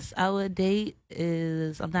oldest I would date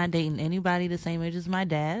is, I'm not dating anybody the same age as my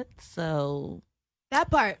dad, so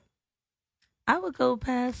That part. I would go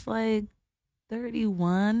past like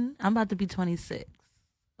 31. I'm about to be 26.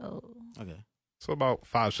 So Okay. So about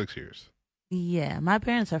 5-6 years. yeah, my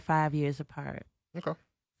parents are 5 years apart. Okay.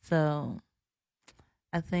 So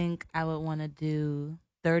I think I would want to do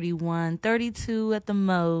 31, 32 at the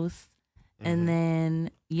most. And then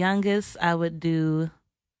youngest I would do,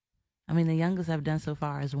 I mean, the youngest I've done so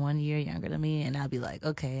far is 1 year younger than me. And I'll be like,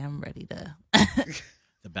 okay, I'm ready to.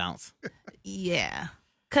 The bounce. Yeah.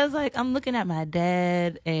 Because, like, I'm looking at my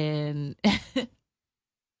dad and,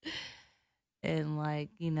 and, like,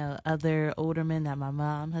 you know, other older men that my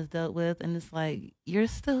mom has dealt with. And it's like, you're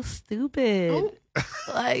still stupid.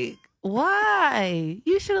 Like, why?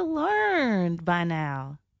 You should have learned by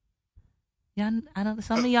now. Y'all,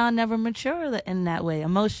 some of y'all never mature in that way,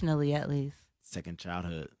 emotionally at least. Second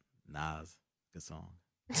Childhood. Nas. Good song.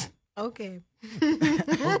 Okay.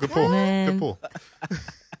 Oh, good pull. Man. Good pull.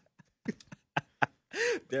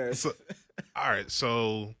 There. So, all right,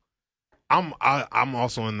 so I'm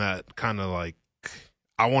also in that kind of like,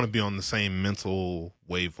 I want to be on the same mental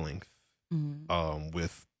wavelength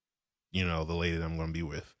with, you know, the lady that I'm going to be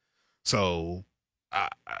with. So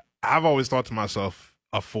I've always thought to myself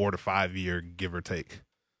a 4 to 5 year give or take.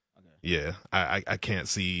 Okay. Yeah, I can't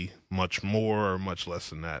see much more or much less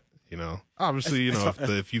than that. You know, obviously, you know,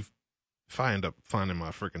 if I end up finding my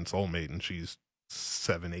freaking soulmate and she's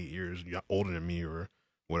 7-8 years older than me or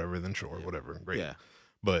whatever, then sure, whatever, great. Yeah.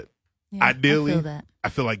 But Yeah, ideally, I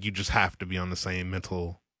feel that. like you just have to be on the same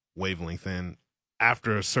mental wavelength. And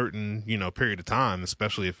after a certain, you know, period of time,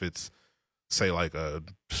 especially if it's, say, like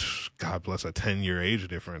God bless, a 10-year age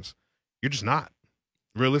difference, you're just not.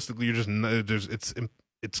 Realistically, you're just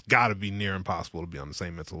it's got to be near impossible to be on the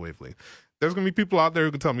same mental wavelength. There's going to be people out there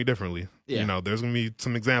who can tell me differently. Yeah. You know, there's going to be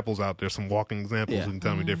some examples out there, some walking examples who can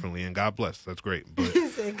tell me differently, and God bless, that's great. But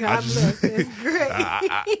God bless, that's great.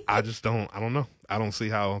 I just don't know. I don't see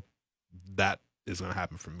how that is going to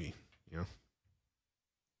happen for me. You know.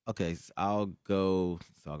 Okay, so I'll go.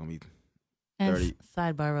 So I'm gonna be And 30.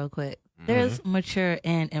 sidebar real quick. There's mature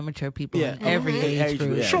and immature people Yeah, in every age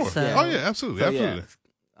group. yeah. Sure. So, Oh yeah, absolutely, absolutely.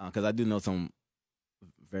 Because I do know some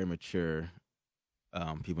very mature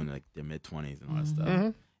people in like their mid-20s and all that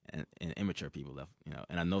stuff, and immature people left.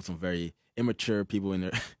 And I know some very immature people in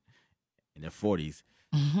their 40s.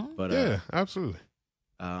 Mhm. But Yeah, absolutely.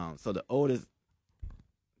 so the oldest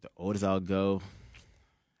I'll go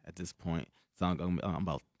at this point. So I'm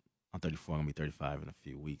 34. I'm gonna be 35 in a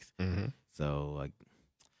few weeks. Mm-hmm. So like,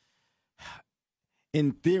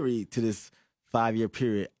 in theory, to this 5-year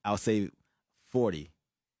period, I'll say 40.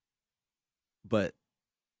 But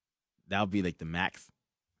that'll be like the max.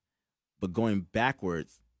 But going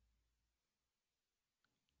backwards,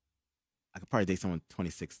 I could probably date someone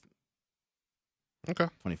 26, Okay.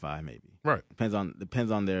 25 maybe. Right. Depends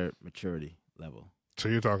on their maturity level. So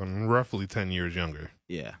you're talking roughly 10 years younger,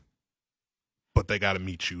 Yeah. but they got to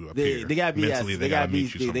meet you up They here. gotta be mentally. yes, They got to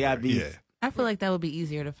meet you. they gotta somewhere. be Yeah. I feel like that would be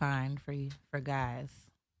easier to find for guys.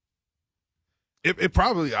 It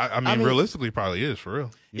probably. I mean, realistically, probably is for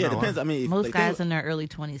real. Yeah, it depends. I mean, Most like, guys in their early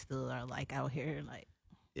 20s still are like out here like.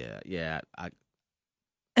 Yeah. I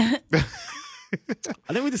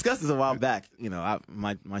think we discussed this a while back.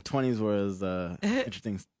 My 20s was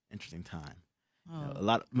interesting time. Oh. A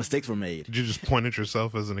lot of mistakes were made. Did you just point at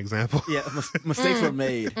yourself as an example? Yeah, mistakes were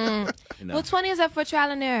made. Well, 20 is up for trial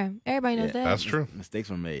and error. Everybody knows that. That's true. Mistakes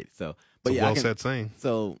were made. So, but It's a yeah, well said saying.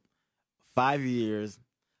 So, 5 years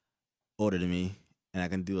older than me, and I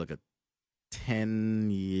can do like a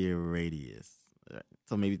 10-year radius.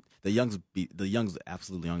 So maybe the youngest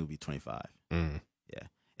absolutely young would be 25. Mm. Yeah,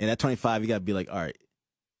 and at 25, you gotta be like, all right,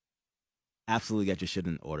 absolutely got your shit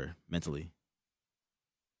in order mentally.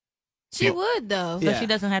 She would though. So Yeah. she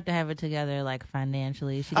doesn't have to have it together like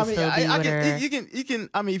financially. She can I mean, still be with her. you can.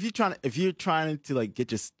 I mean, if you're trying to like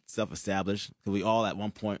get yourself established, because we all at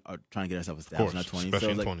one point are trying to get ourselves Of course, established in our 20s. especially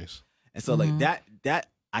So, in like, 20s. and so like that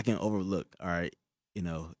I can overlook. All right,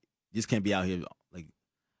 you just can't be out here like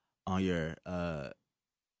on your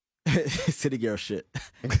city girl shit.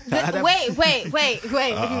 Wait.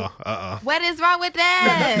 What is wrong with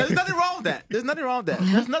that? There's nothing wrong with that. There's nothing wrong with that.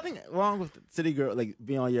 There's nothing wrong with city girl like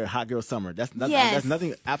being on your hot girl summer. That's nothing. Yes. That's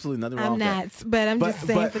nothing. Absolutely nothing wrong I'm with not, that. but I'm just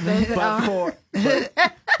saying for those that are.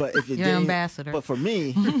 But if you're You're dating, ambassador. but for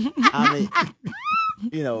me, I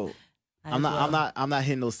mean, Might I'm as well. not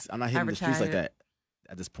hitting the streets like retired. that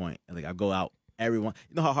at this point. And, like I go out everyone.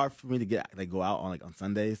 You know how hard for me to go out on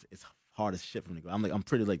Sundays? It's hard as shit for me to go. I'm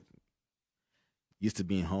pretty like used to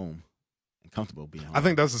being home and comfortable being home. I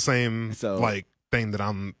think that's the same So- thing that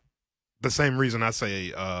I'm. The same reason I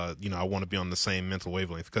say, I want to be on the same mental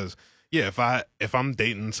wavelength because, yeah, if I'm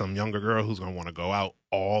dating some younger girl who's gonna want to go out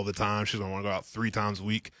all the time, she's gonna want to go out 3 times a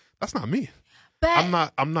week. That's not me. But I'm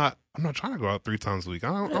not trying to go out 3 times a week. I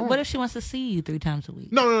don't. What if she wants to see you 3 times a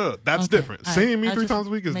week? No. That's Okay, different. all right. Seeing me I was 3 just times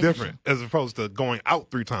a week is making different as opposed to going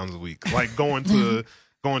out 3 times a week. Like going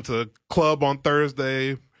to club on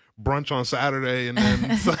Thursday, brunch on Saturday, and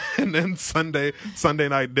then Sunday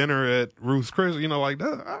night dinner at Ruth's Chris. Like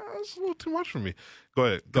that. That's a little too much for me. Go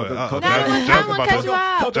ahead. Go. Jasmine I won't cut you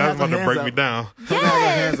off. about to break me down.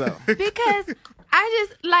 yes, Hands up. because I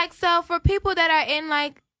just like so for people that are in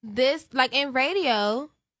like this, like in radio.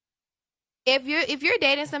 If you're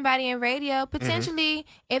dating somebody in radio, potentially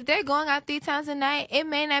if they're going out 3 times a night, it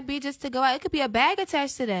may not be just to go out. It could be a bag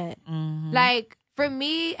attached to that. Mhm. Like for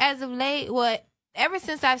me, as of late, ever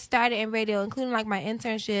since I've started in radio, including like my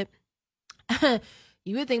internship,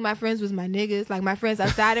 you would think my friends was my niggas, like my friends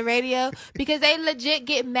outside of radio, because they legit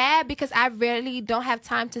get mad because I really don't have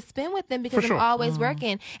time to spend with them because For sure. I'm always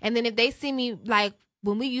working. And then if they see me, like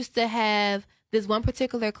when we used to have this one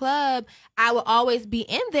particular club, I would always be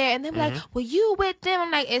in there and they'd be like, well, you with them?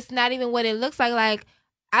 I'm like, it's not even what it looks like. Like,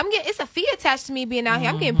 it's a fee attached to me being out here.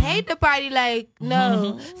 I'm getting paid to party. Like,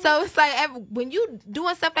 no. So it's like when you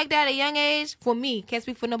doing stuff like that at a young age, for me, can't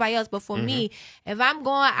speak for nobody else, but for me, if I'm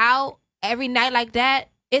going out every night like that,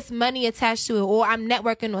 it's money attached to it, or I'm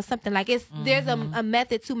networking or something. Like there's a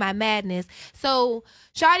method to my madness. So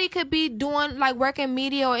Shawty could be doing like working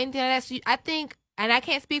media or anything like that. So I think, and I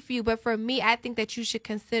can't speak for you, but for me, I think that you should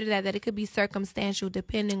consider that it could be circumstantial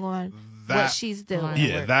depending on what she's doing.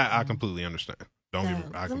 Yeah, that I completely understand. I I'm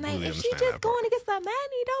completely like, if understand she just that part. going to get some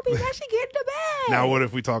money, don't be rushing to get in the bag. Now, what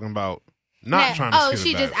if we talking about not Now- trying to oh, skin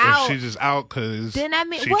she her just back? out. If she just out because Then I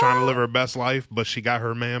mean, she trying to well- live her best life, but she got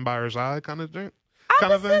her man by her side, kind of thing.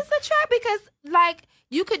 Kind of thing. Opposites attract because, like,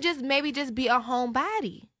 you could just maybe just be a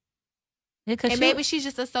homebody. Yeah, 'cause And she- maybe she's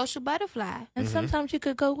just a social butterfly. And sometimes you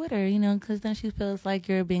could go with her, because then she feels like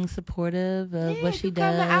you're being supportive of what she you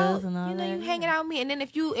coming out, does and all that. you hanging out with me. And then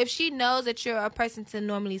if she knows that you're a person to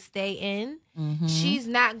normally stay in, Mhm. she's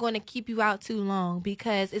not going to keep you out too long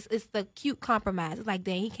because it's the cute compromise. It's like,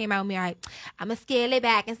 dang, he came out with me. All right, I'm going to scale it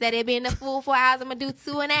back. Instead of being a full 4 hours, I'm going to do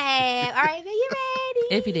 2.5. All right, then you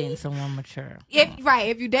ready? If you're dating someone mature.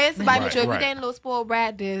 If you date somebody Right, mature, if right. you dating a little spoiled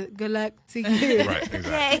brat, then good luck to you. Right, exactly.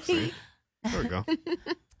 Okay. See? There we go.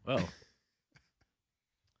 Well,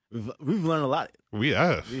 we've learned a lot. We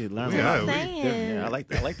have. We learned We a lot. have. Saying. Yeah, I like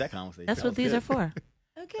that conversation. That's That what was these good. are for.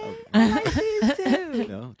 Okay. I like these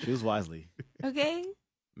too. Choose wisely. Okay.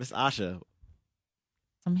 Miss Asha,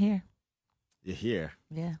 I'm here. you're here.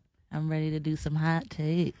 Yeah. I'm ready to do some hot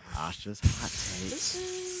takes. Asha's hot take,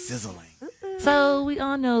 sizzling. So we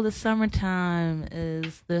all know the summertime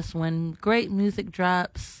is this when great music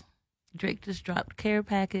drops. Drake just dropped Care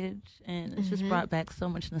Package, and it's just brought back so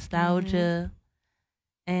much nostalgia.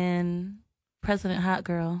 And President Hot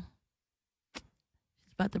Girl,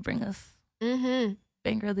 she's about to bring us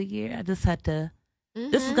banger of the year. I just had to.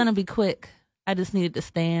 This is gonna be quick. I just needed to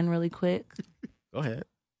stand really quick. Go ahead.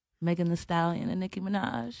 Megan Thee Stallion and Nicki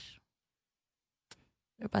Minaj.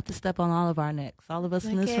 They're about to step on all of our necks. All of us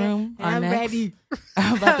in this Okay. room, our I'm necks ready.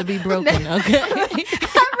 are about to be broken. Okay.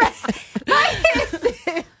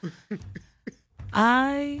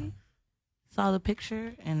 I saw the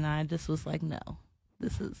picture and I just was like, no,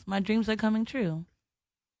 my dreams are coming true.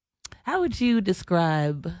 How would you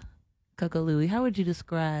describe, Coco Louie, how would you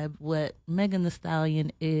describe what Megan Thee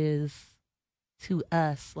Stallion is to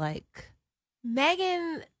us? Like,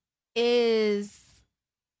 Megan is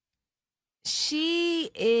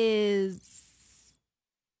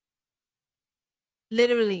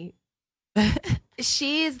literally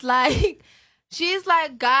she's like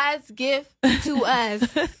God's gift to us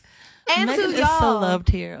and Megan to is y'all. so loved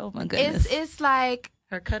here. Oh my goodness. It's like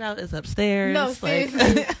Her cutout is upstairs. no, like-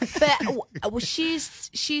 seriously. But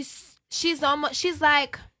she's almost she's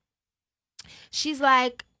like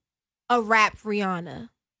a rap Rihanna.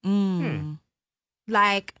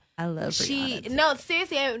 Like I love Rihanna. too. no,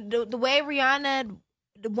 seriously, the way Rihanna,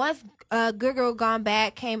 once Good Girl Gone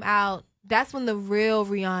Bad came out, that's when the real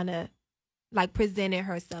Rihanna like presented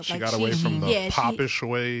herself. She like got away from the yeah, she- popish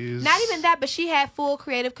ways. not even that, but she had full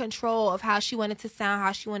creative control of how she wanted to sound,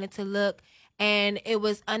 how she wanted to look, and it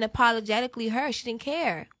was unapologetically her. She didn't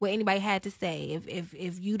care what anybody had to say.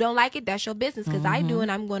 If you don't like it, that's your business. Because I do,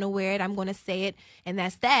 and I'm going to wear it. I'm going to say it, and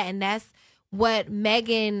that's that. And that's what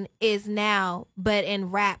Megan is now, but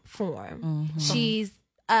in rap form. She's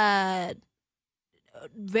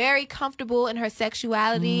very comfortable in her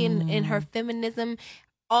sexuality and in her feminism.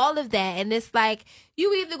 All of that. And it's like,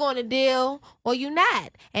 you either going to deal or you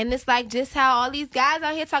not. And it's like just how all these guys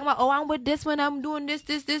out here talking about, oh, I'm with this one, I'm doing this.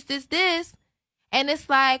 And it's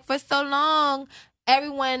like, for so long,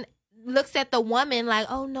 everyone looks at the woman like,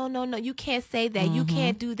 oh, no, you can't say that. You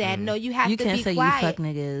can't do that. No, you have You to can't be say quiet. you fuck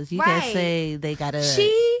niggas. You Right. can't say they gotta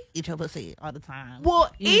She eat your pussy all the time. will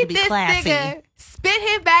You need to eat be this classy. nigga, spit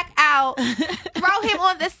him back out, throw him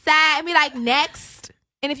on the side, and be like, next.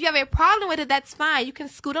 And if you have a problem with it, that's fine. You can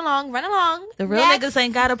scoot along, run along. The real Next. niggas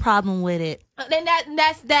ain't got a problem with it. Then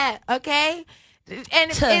that's that, okay?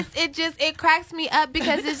 And it cracks me up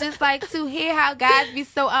because it's just like to hear how guys be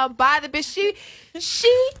so unbothered. But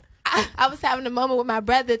I was having a moment with my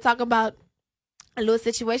brother talking about a little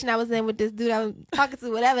situation I was in with this dude I was talking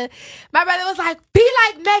to, whatever. My brother was like, be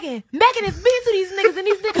like Megan. Megan is mean to these niggas and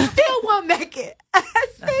these niggas still want Megan. I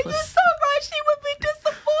said, you're so right. She would be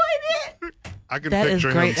disappointed. I can That is picture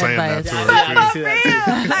him great saying advice. that to Yeah, her. I too. see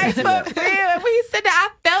that too. Like, for real. When he said that,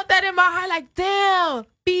 I felt that in my heart. Like, damn,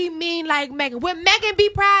 be mean like Megan. Will Megan be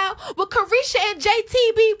proud? Will Carisha and JT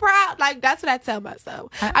be proud? Like, that's what I tell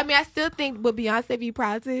myself. I mean, I still think will Beyonce be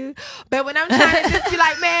proud too. But when I'm trying to just be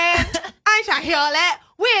like, man, I ain't trying to hear all that.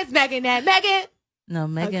 Where's Megan at? Megan? No,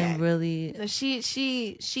 Megan Okay. really. No, she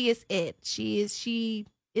is it. She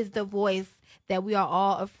is the voice that we are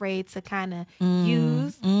all afraid to kind of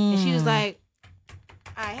use. And she was like,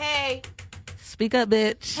 all right, hey. Speak up,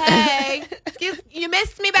 bitch. Hey, you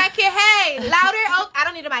missed me back here. Hey, louder. Oh, I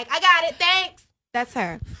don't need a mic. I got it. Thanks. That's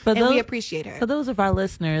her. For And those- we appreciate her. For those of our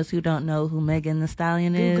listeners who don't know who Megan Thee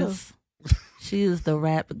Stallion Google. is, she is the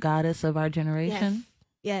rap goddess of our generation.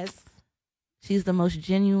 Yes. She's the most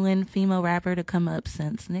genuine female rapper to come up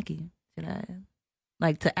since Nicki. Should I?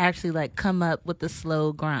 Like, to actually like come up with the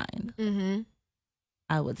slow grind. Mm-hmm.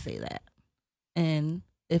 I would say that. And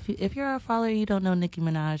if you're a follower, you don't know Nicki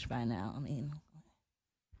Minaj by now. I mean,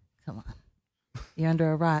 come on, you're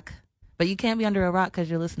under a rock. But you can't be under a rock because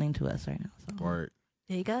you're listening to us right now. So. Word.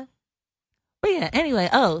 There you go. But yeah, anyway.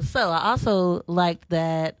 Oh, so I also liked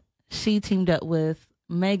that she teamed up with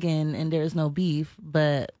Megan and there's no beef,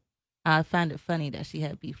 but I find it funny that she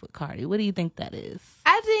had beef with Cardi. What do you think that is?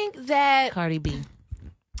 I think that, Cardi B.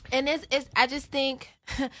 and it's I just think,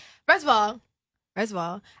 first of all,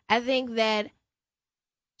 I think that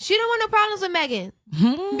she don't want no problems with Megan,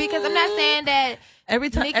 because I'm not saying that Every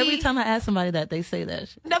Nicki- time I ask somebody that, they say that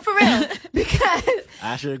shit. no, for real, because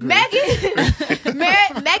I should agree.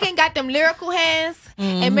 Megan got them lyrical hands,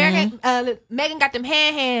 and Megan got them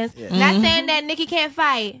hands. Yeah. Not saying that Nicki can't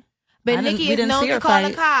fight, but We Nicki is didn't known see to her call a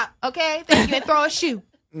fight. cop. Okay, thank you, and throw a shoe.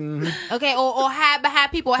 Okay, or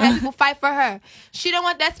have people fight for her. She don't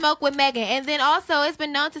want that smoke with Megan. And then also, it's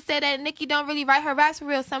been known to say that Nicki don't really write her raps for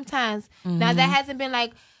real sometimes. Now that hasn't been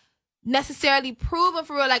like necessarily proven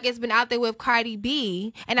for real, like it's been out there with Cardi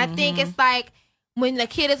B. And I think it's like when the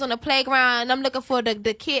kid is on the playground, I'm looking for the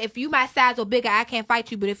kid. If you my size or bigger, I can't fight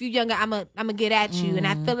you. But if you younger, I'ma get at you. And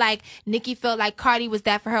I feel like Nicki felt like Cardi was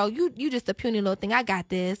that for her. You just a puny little thing. I got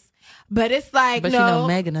this. But it's like, But no. you know,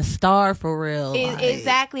 Megan a star for real. Like,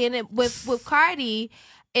 Exactly. And with Cardi,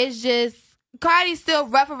 it's just Cardi's still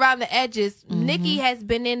rough around the edges. Nicki has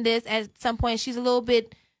been in this at some point. She's a little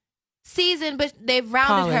bit seasoned, but they've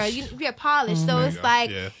rounded Polished. her. Polished. So There it's you go. like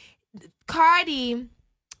Yeah. Cardi.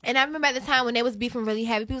 And I remember at the time when they was beefing really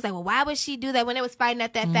heavy, people was like, well, why would she do that when they was fighting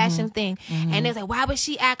at that fashion thing? And it's like, why would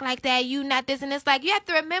she act like that? You not this. And it's like, you have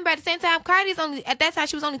to remember at the same time, Cardi's only, at that time,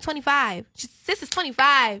 she was only 25. Sis is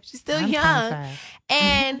 25. She's still I'm young. 25.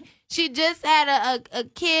 And she just had a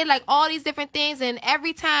kid, like all these different things. And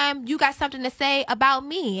every time you got something to say about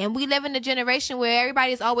me, and we live in a generation where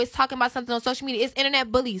everybody is always talking about something on social media. It's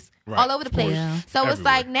internet bullies all over the place. Yeah. So it's Everywhere.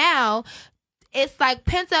 like now, it's like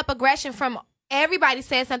pent up aggression from everybody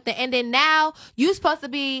saying something. And then now you supposed to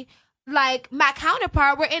be like my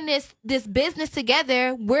counterpart. We're in this business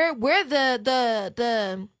together. We're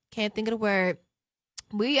the can't think of the word.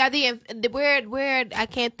 We are the word. I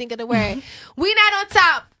can't think of the word. We not on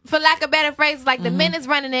top, for lack of better phrases. Like the men is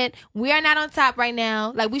running it. We are not on top right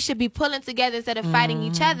now. Like we should be pulling together instead of fighting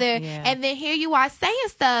each other. Yeah. And then here you are saying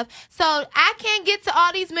stuff. So I can't get to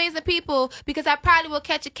all these millions of people because I probably will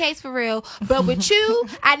catch a case for real. But with you,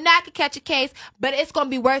 I know I could catch a case, but it's gonna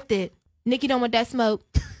be worth it. Nicki don't want that smoke.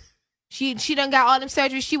 She done got all them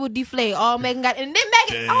surgeries. She will deflate. All Megan got, and then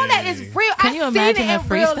Megan, all that is real. Can you I've imagine seen a it in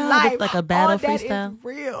real freestyle? life. Like a battle All that freestyle? is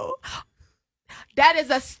real. That is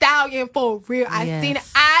a stallion for real. I Yes. seen it.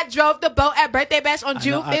 I drove the boat at Birthday Bash on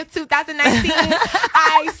June know, 5th, 2019.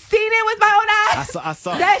 I seen it with my own eyes. I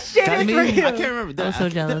saw That shit That- is I real. can't remember. I'm so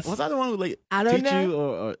jealous. Was I the one who like I don't tweet know. you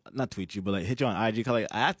or not tweet you, but like hit you on IG? Cause like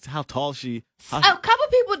I asked how tall she. How A couple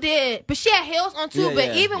people did, but she had heels on too. Yeah, but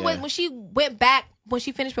yeah, even yeah. when she went back, when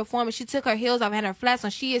she finished performing, she took her heels off and had her flats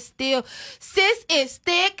on. She is still, sis is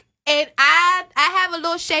thick. And I have a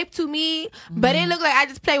little shape to me, but it looked like I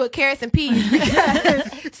just play with carrots and peas because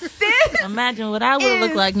sis, Imagine what I would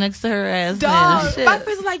look is like next to her ass. dog. Man. Shit. My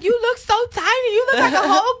friends was like, "You look so tiny. You look like a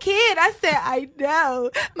whole kid." I said, "I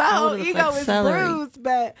know. My I whole would've looked ego like is celery. bruised,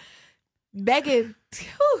 but Megan."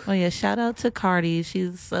 whew. Oh yeah, shout out to Cardi.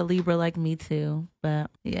 She's a Libra like me too.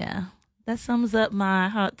 But yeah, that sums up my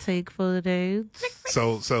hot take for the day.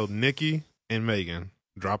 So Nicki and Megan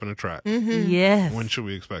dropping a track. Mhm. Yes. When should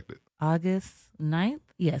we expect it? August 9th?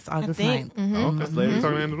 Yes, August 9th. Mhm. Okay, That's later.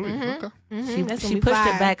 Talking the end of the week. Mhm. Okay. Mhm. She, That's she gonna be pushed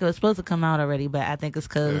fire. it back. It was supposed to come out already, but I think it's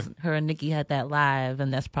because her and Nicki had that live,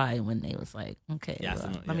 and that's probably when they was like, okay, Yeah,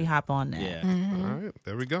 well, so, let me yeah. hop on that. Yeah. Mhm. All right,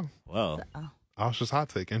 there we go. Well, Ash's hot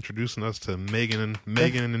take, introducing us to Megan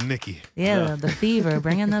and Nicki. Yeah, Yeah. the fever,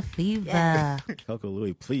 bringing the fever. Yes. Coco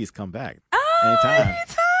Louis, please come back Oh, anytime.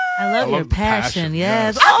 I love I your love the passion.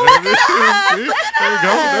 Yes. yes. Oh my There God. it is.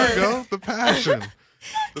 There you go. The passion.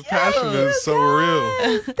 The passion is so real.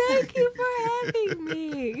 Yes, thank you for having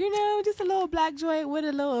me. You know, just a little black joint with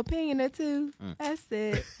a little opinion or two. That's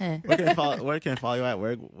it. Where can I follow you at?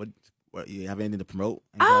 What you have anything to promote?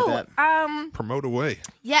 Anything like that? Promote away.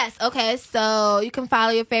 Yes. Okay. So you can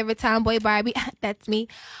follow your favorite tomboy Barbie. That's me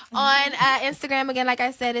on Instagram. Again, like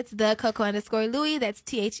I said, it's the Coco_Louie. That's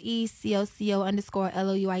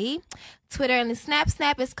THECOCO_LOUIE. Twitter and the Snap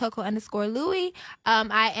is Coco_Louie.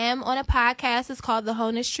 I am on a podcast. It's called The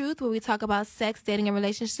Honest Truth, where we talk about sex, dating, and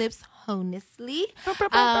relationships honestly.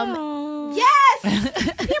 Yes.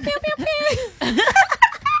 Pew, pew, pew, pew.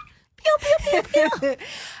 Pew, pew, pew, pew.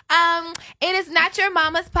 It is not your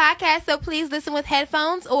mama's podcast, so please listen with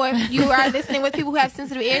headphones, or if you are listening with people who have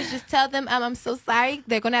sensitive ears, just tell them I'm so sorry.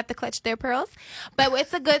 They're gonna have to clutch their pearls. But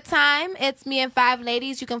it's a good time. It's me and 5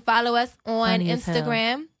 ladies. You can follow us on Funny as hell.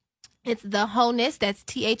 Instagram. It's The Honest. That's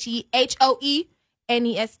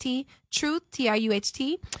THEHOENEST. Truth,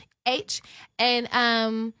 TRUHT. H.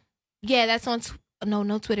 And yeah, that's on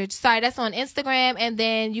no Twitter. Sorry, that's on Instagram. And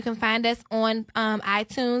then you can find us on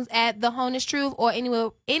iTunes at The Honest Truth or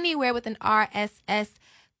anywhere with an RSS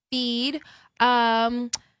feed.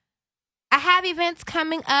 I have events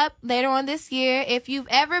coming up later on this year. If you've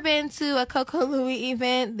ever been to a Coco Louis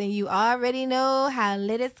event, then you already know how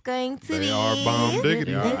lit it's going to be. They are bomb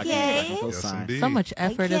diggity. Okay. Yes, indeed. So much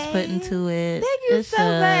effort is put into it. Thank you It's so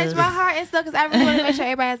much. just- My heart is so, because I really want to make sure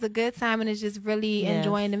everybody has a good time and is just really Yes.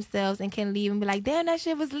 enjoying themselves and can leave and be like, damn, that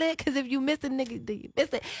shit was lit. Because if you missed it, nigga, then you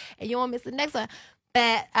missed it. And you won't miss the next one.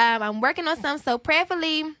 But I'm working on something. So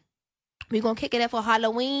prayerfully, we're going to kick it up for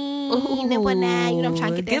Halloween. And whatnot. You know, I'm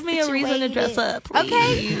trying to get that Give me a reason to situated. dress up, please.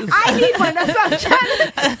 Okay? I need one. That's what I'm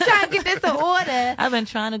trying to get this in order. I've been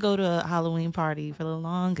trying to go to a Halloween party for the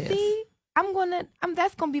longest. See?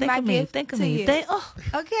 That's gonna be Think my of me. gift Think of to me. you.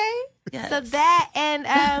 Okay? Yes. So that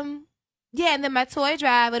and yeah, and then my toy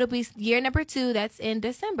drive, it'll be year number 2. That's in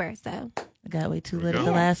December. So I got way too There we lit at go.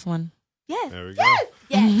 the last one. yes, There we go.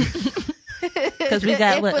 yes. Because we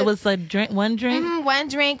got it was a drink, one drink, one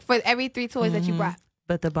drink for every 3 toys that you Mhm. brought.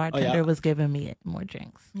 but the bartender yeah. was giving me more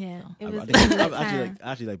drinks. Yeah, So. it I was.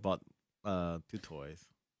 actually bought 2 toys.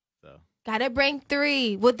 So Gotta bring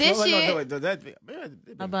 3. Well, this no, year. wait, maybe I did I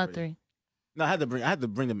bring bought 3. No, I had to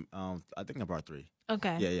bring them. I think I brought 3.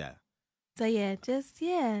 Okay. Yeah. So yeah,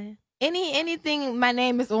 anything my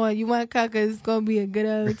name is on, you want to come, 'cause it's gonna be a good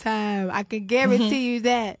old time. I can guarantee you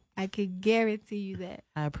that. I can guarantee you that.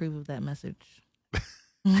 I approve of that message.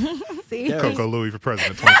 See, Yeah. Coco Louis for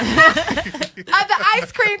president. of the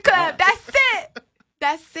ice cream club.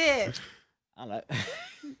 That's it. I like.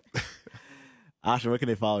 Asha, where can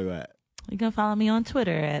they follow you at? You can follow me on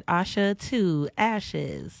Twitter at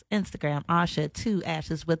Asha2Ashes. Instagram,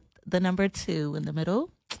 Asha2Ashes with the number 2 in the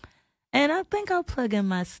middle. And I think I'll plug in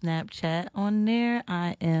my Snapchat. On there,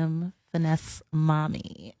 I am Finesse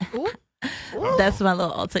Mommy. Ooh. That's my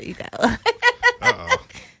little alter ego. Uh-oh.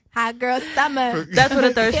 Hot girl summer. That's where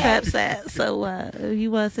the thirst trap's at. So if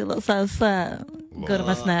you want to see a little something, go to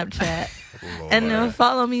my Lord. Snapchat. Lord. And then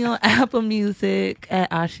follow me on Apple Music at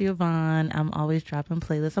Asha Yvonne. I'm always dropping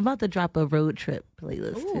playlists. I'm about to drop a road trip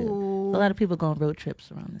playlist too. Ooh. A lot of people go on road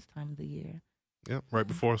trips around this time of the year. Yep, right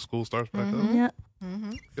before school starts back up. Mhm. Yep.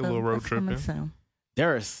 Mm-hmm. Get a little road that's trip coming in. soon.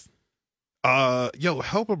 Darius. Yo,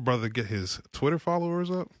 help a brother get his Twitter followers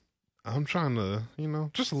up. I'm trying to,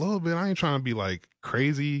 just a little bit. I ain't trying to be like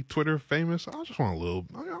crazy Twitter famous. I just want I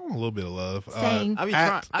want a little bit of love. Same. I be at-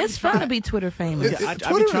 trying. I be It's fun to trying- be Twitter famous. Yeah, I be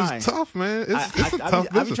Twitter trying. is tough, man. It's a tough I be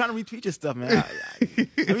business. trying to retweet your stuff, man. I be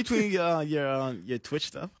tweeting your Twitch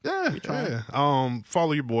stuff. Yeah, We trying. yeah.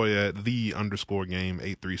 Follow your boy at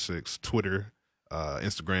 _game836 Twitter,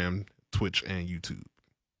 Instagram, Twitch, and YouTube.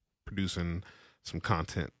 Producing some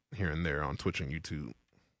content here and there on Twitch and YouTube.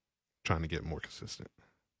 Trying to get more consistent.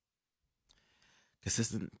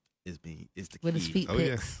 Consistent is the With key. his feet Oh,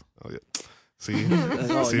 yeah. pics. Oh yeah. See,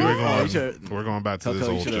 Oh, see, yeah. we're Oh, going. you should- We're going back to Coco, this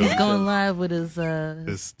you old should- joke. He's going live with his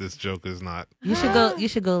This joke is not. You should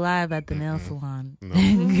go live at the nail salon. No.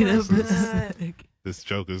 Get up This this- This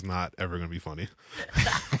joke is not ever going to be funny.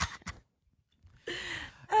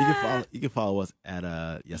 You can follow us at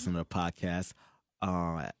Yes Another Podcast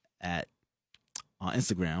at on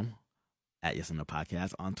Instagram at Yes Another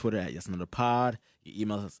Podcast, on Twitter at Yes Another Pod. You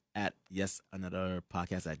email us at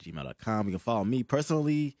yesanotherpodcast@gmail.com. You can follow me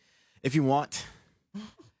personally if you want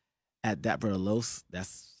at That Brother Los.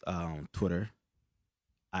 That's Twitter,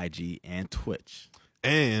 IG, and Twitch.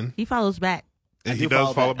 And He follows back. I he do does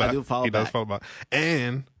follow follow back. I back. do follow He does back. follow back.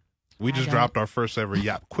 And we I just don't. dropped our first ever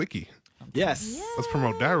Yap Quickie. Yes. Let's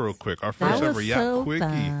promote that real quick. Our That first was ever Yap so Quickie.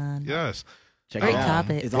 fun. Yes. Check Great it out.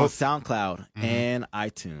 topic. It's on SoundCloud Mhm. and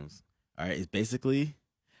iTunes. All right. It's basically,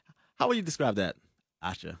 how would you describe that,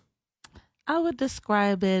 Asha? I would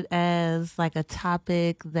describe it as like a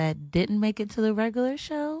topic that didn't make it to the regular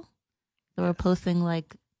show. So we're posting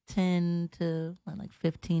like 10 to like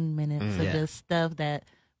 15 minutes of Yeah. just stuff that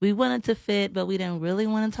we wanted to fit, but we didn't really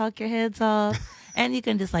want to talk your heads off. And you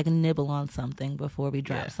can just like nibble on something before we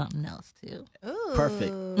drop Yeah. something else too. Ooh.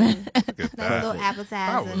 Perfect. Look at Nice that. little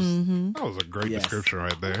appetizer. That hmm That was a great Yes. description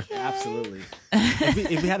right there. Absolutely.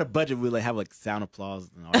 if we had a budget, we'd like have like sound applause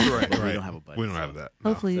and all that. Right, but right. We don't have a budget. We don't so, have that. No.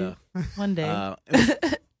 Hopefully So, one day. it was-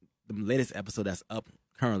 the latest episode that's up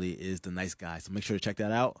currently is The Nice Guy. So make sure to check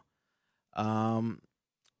that out.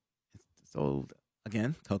 So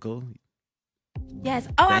again, Coco. Yes.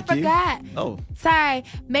 Oh, Thank I you. forgot. Oh, Sorry.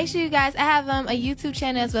 Make sure you guys, I have a YouTube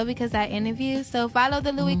channel as well because I interview. So follow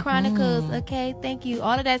the Louis Chronicles. Okay. Thank you.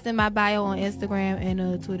 All of that's in my bio on Instagram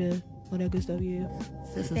and Twitter. All that good stuff. Yeah.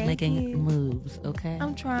 Sis is Thank making you. moves, okay?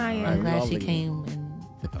 I'm trying. All I'm right. glad she Lovely. came and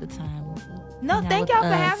took the time. No, hang out thank with y'all for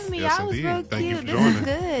us. having me. Yes, Y'all was indeed. real Thank you cute. for This is joining.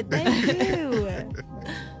 good. Thank you.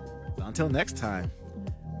 So until next time,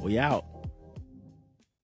 we out.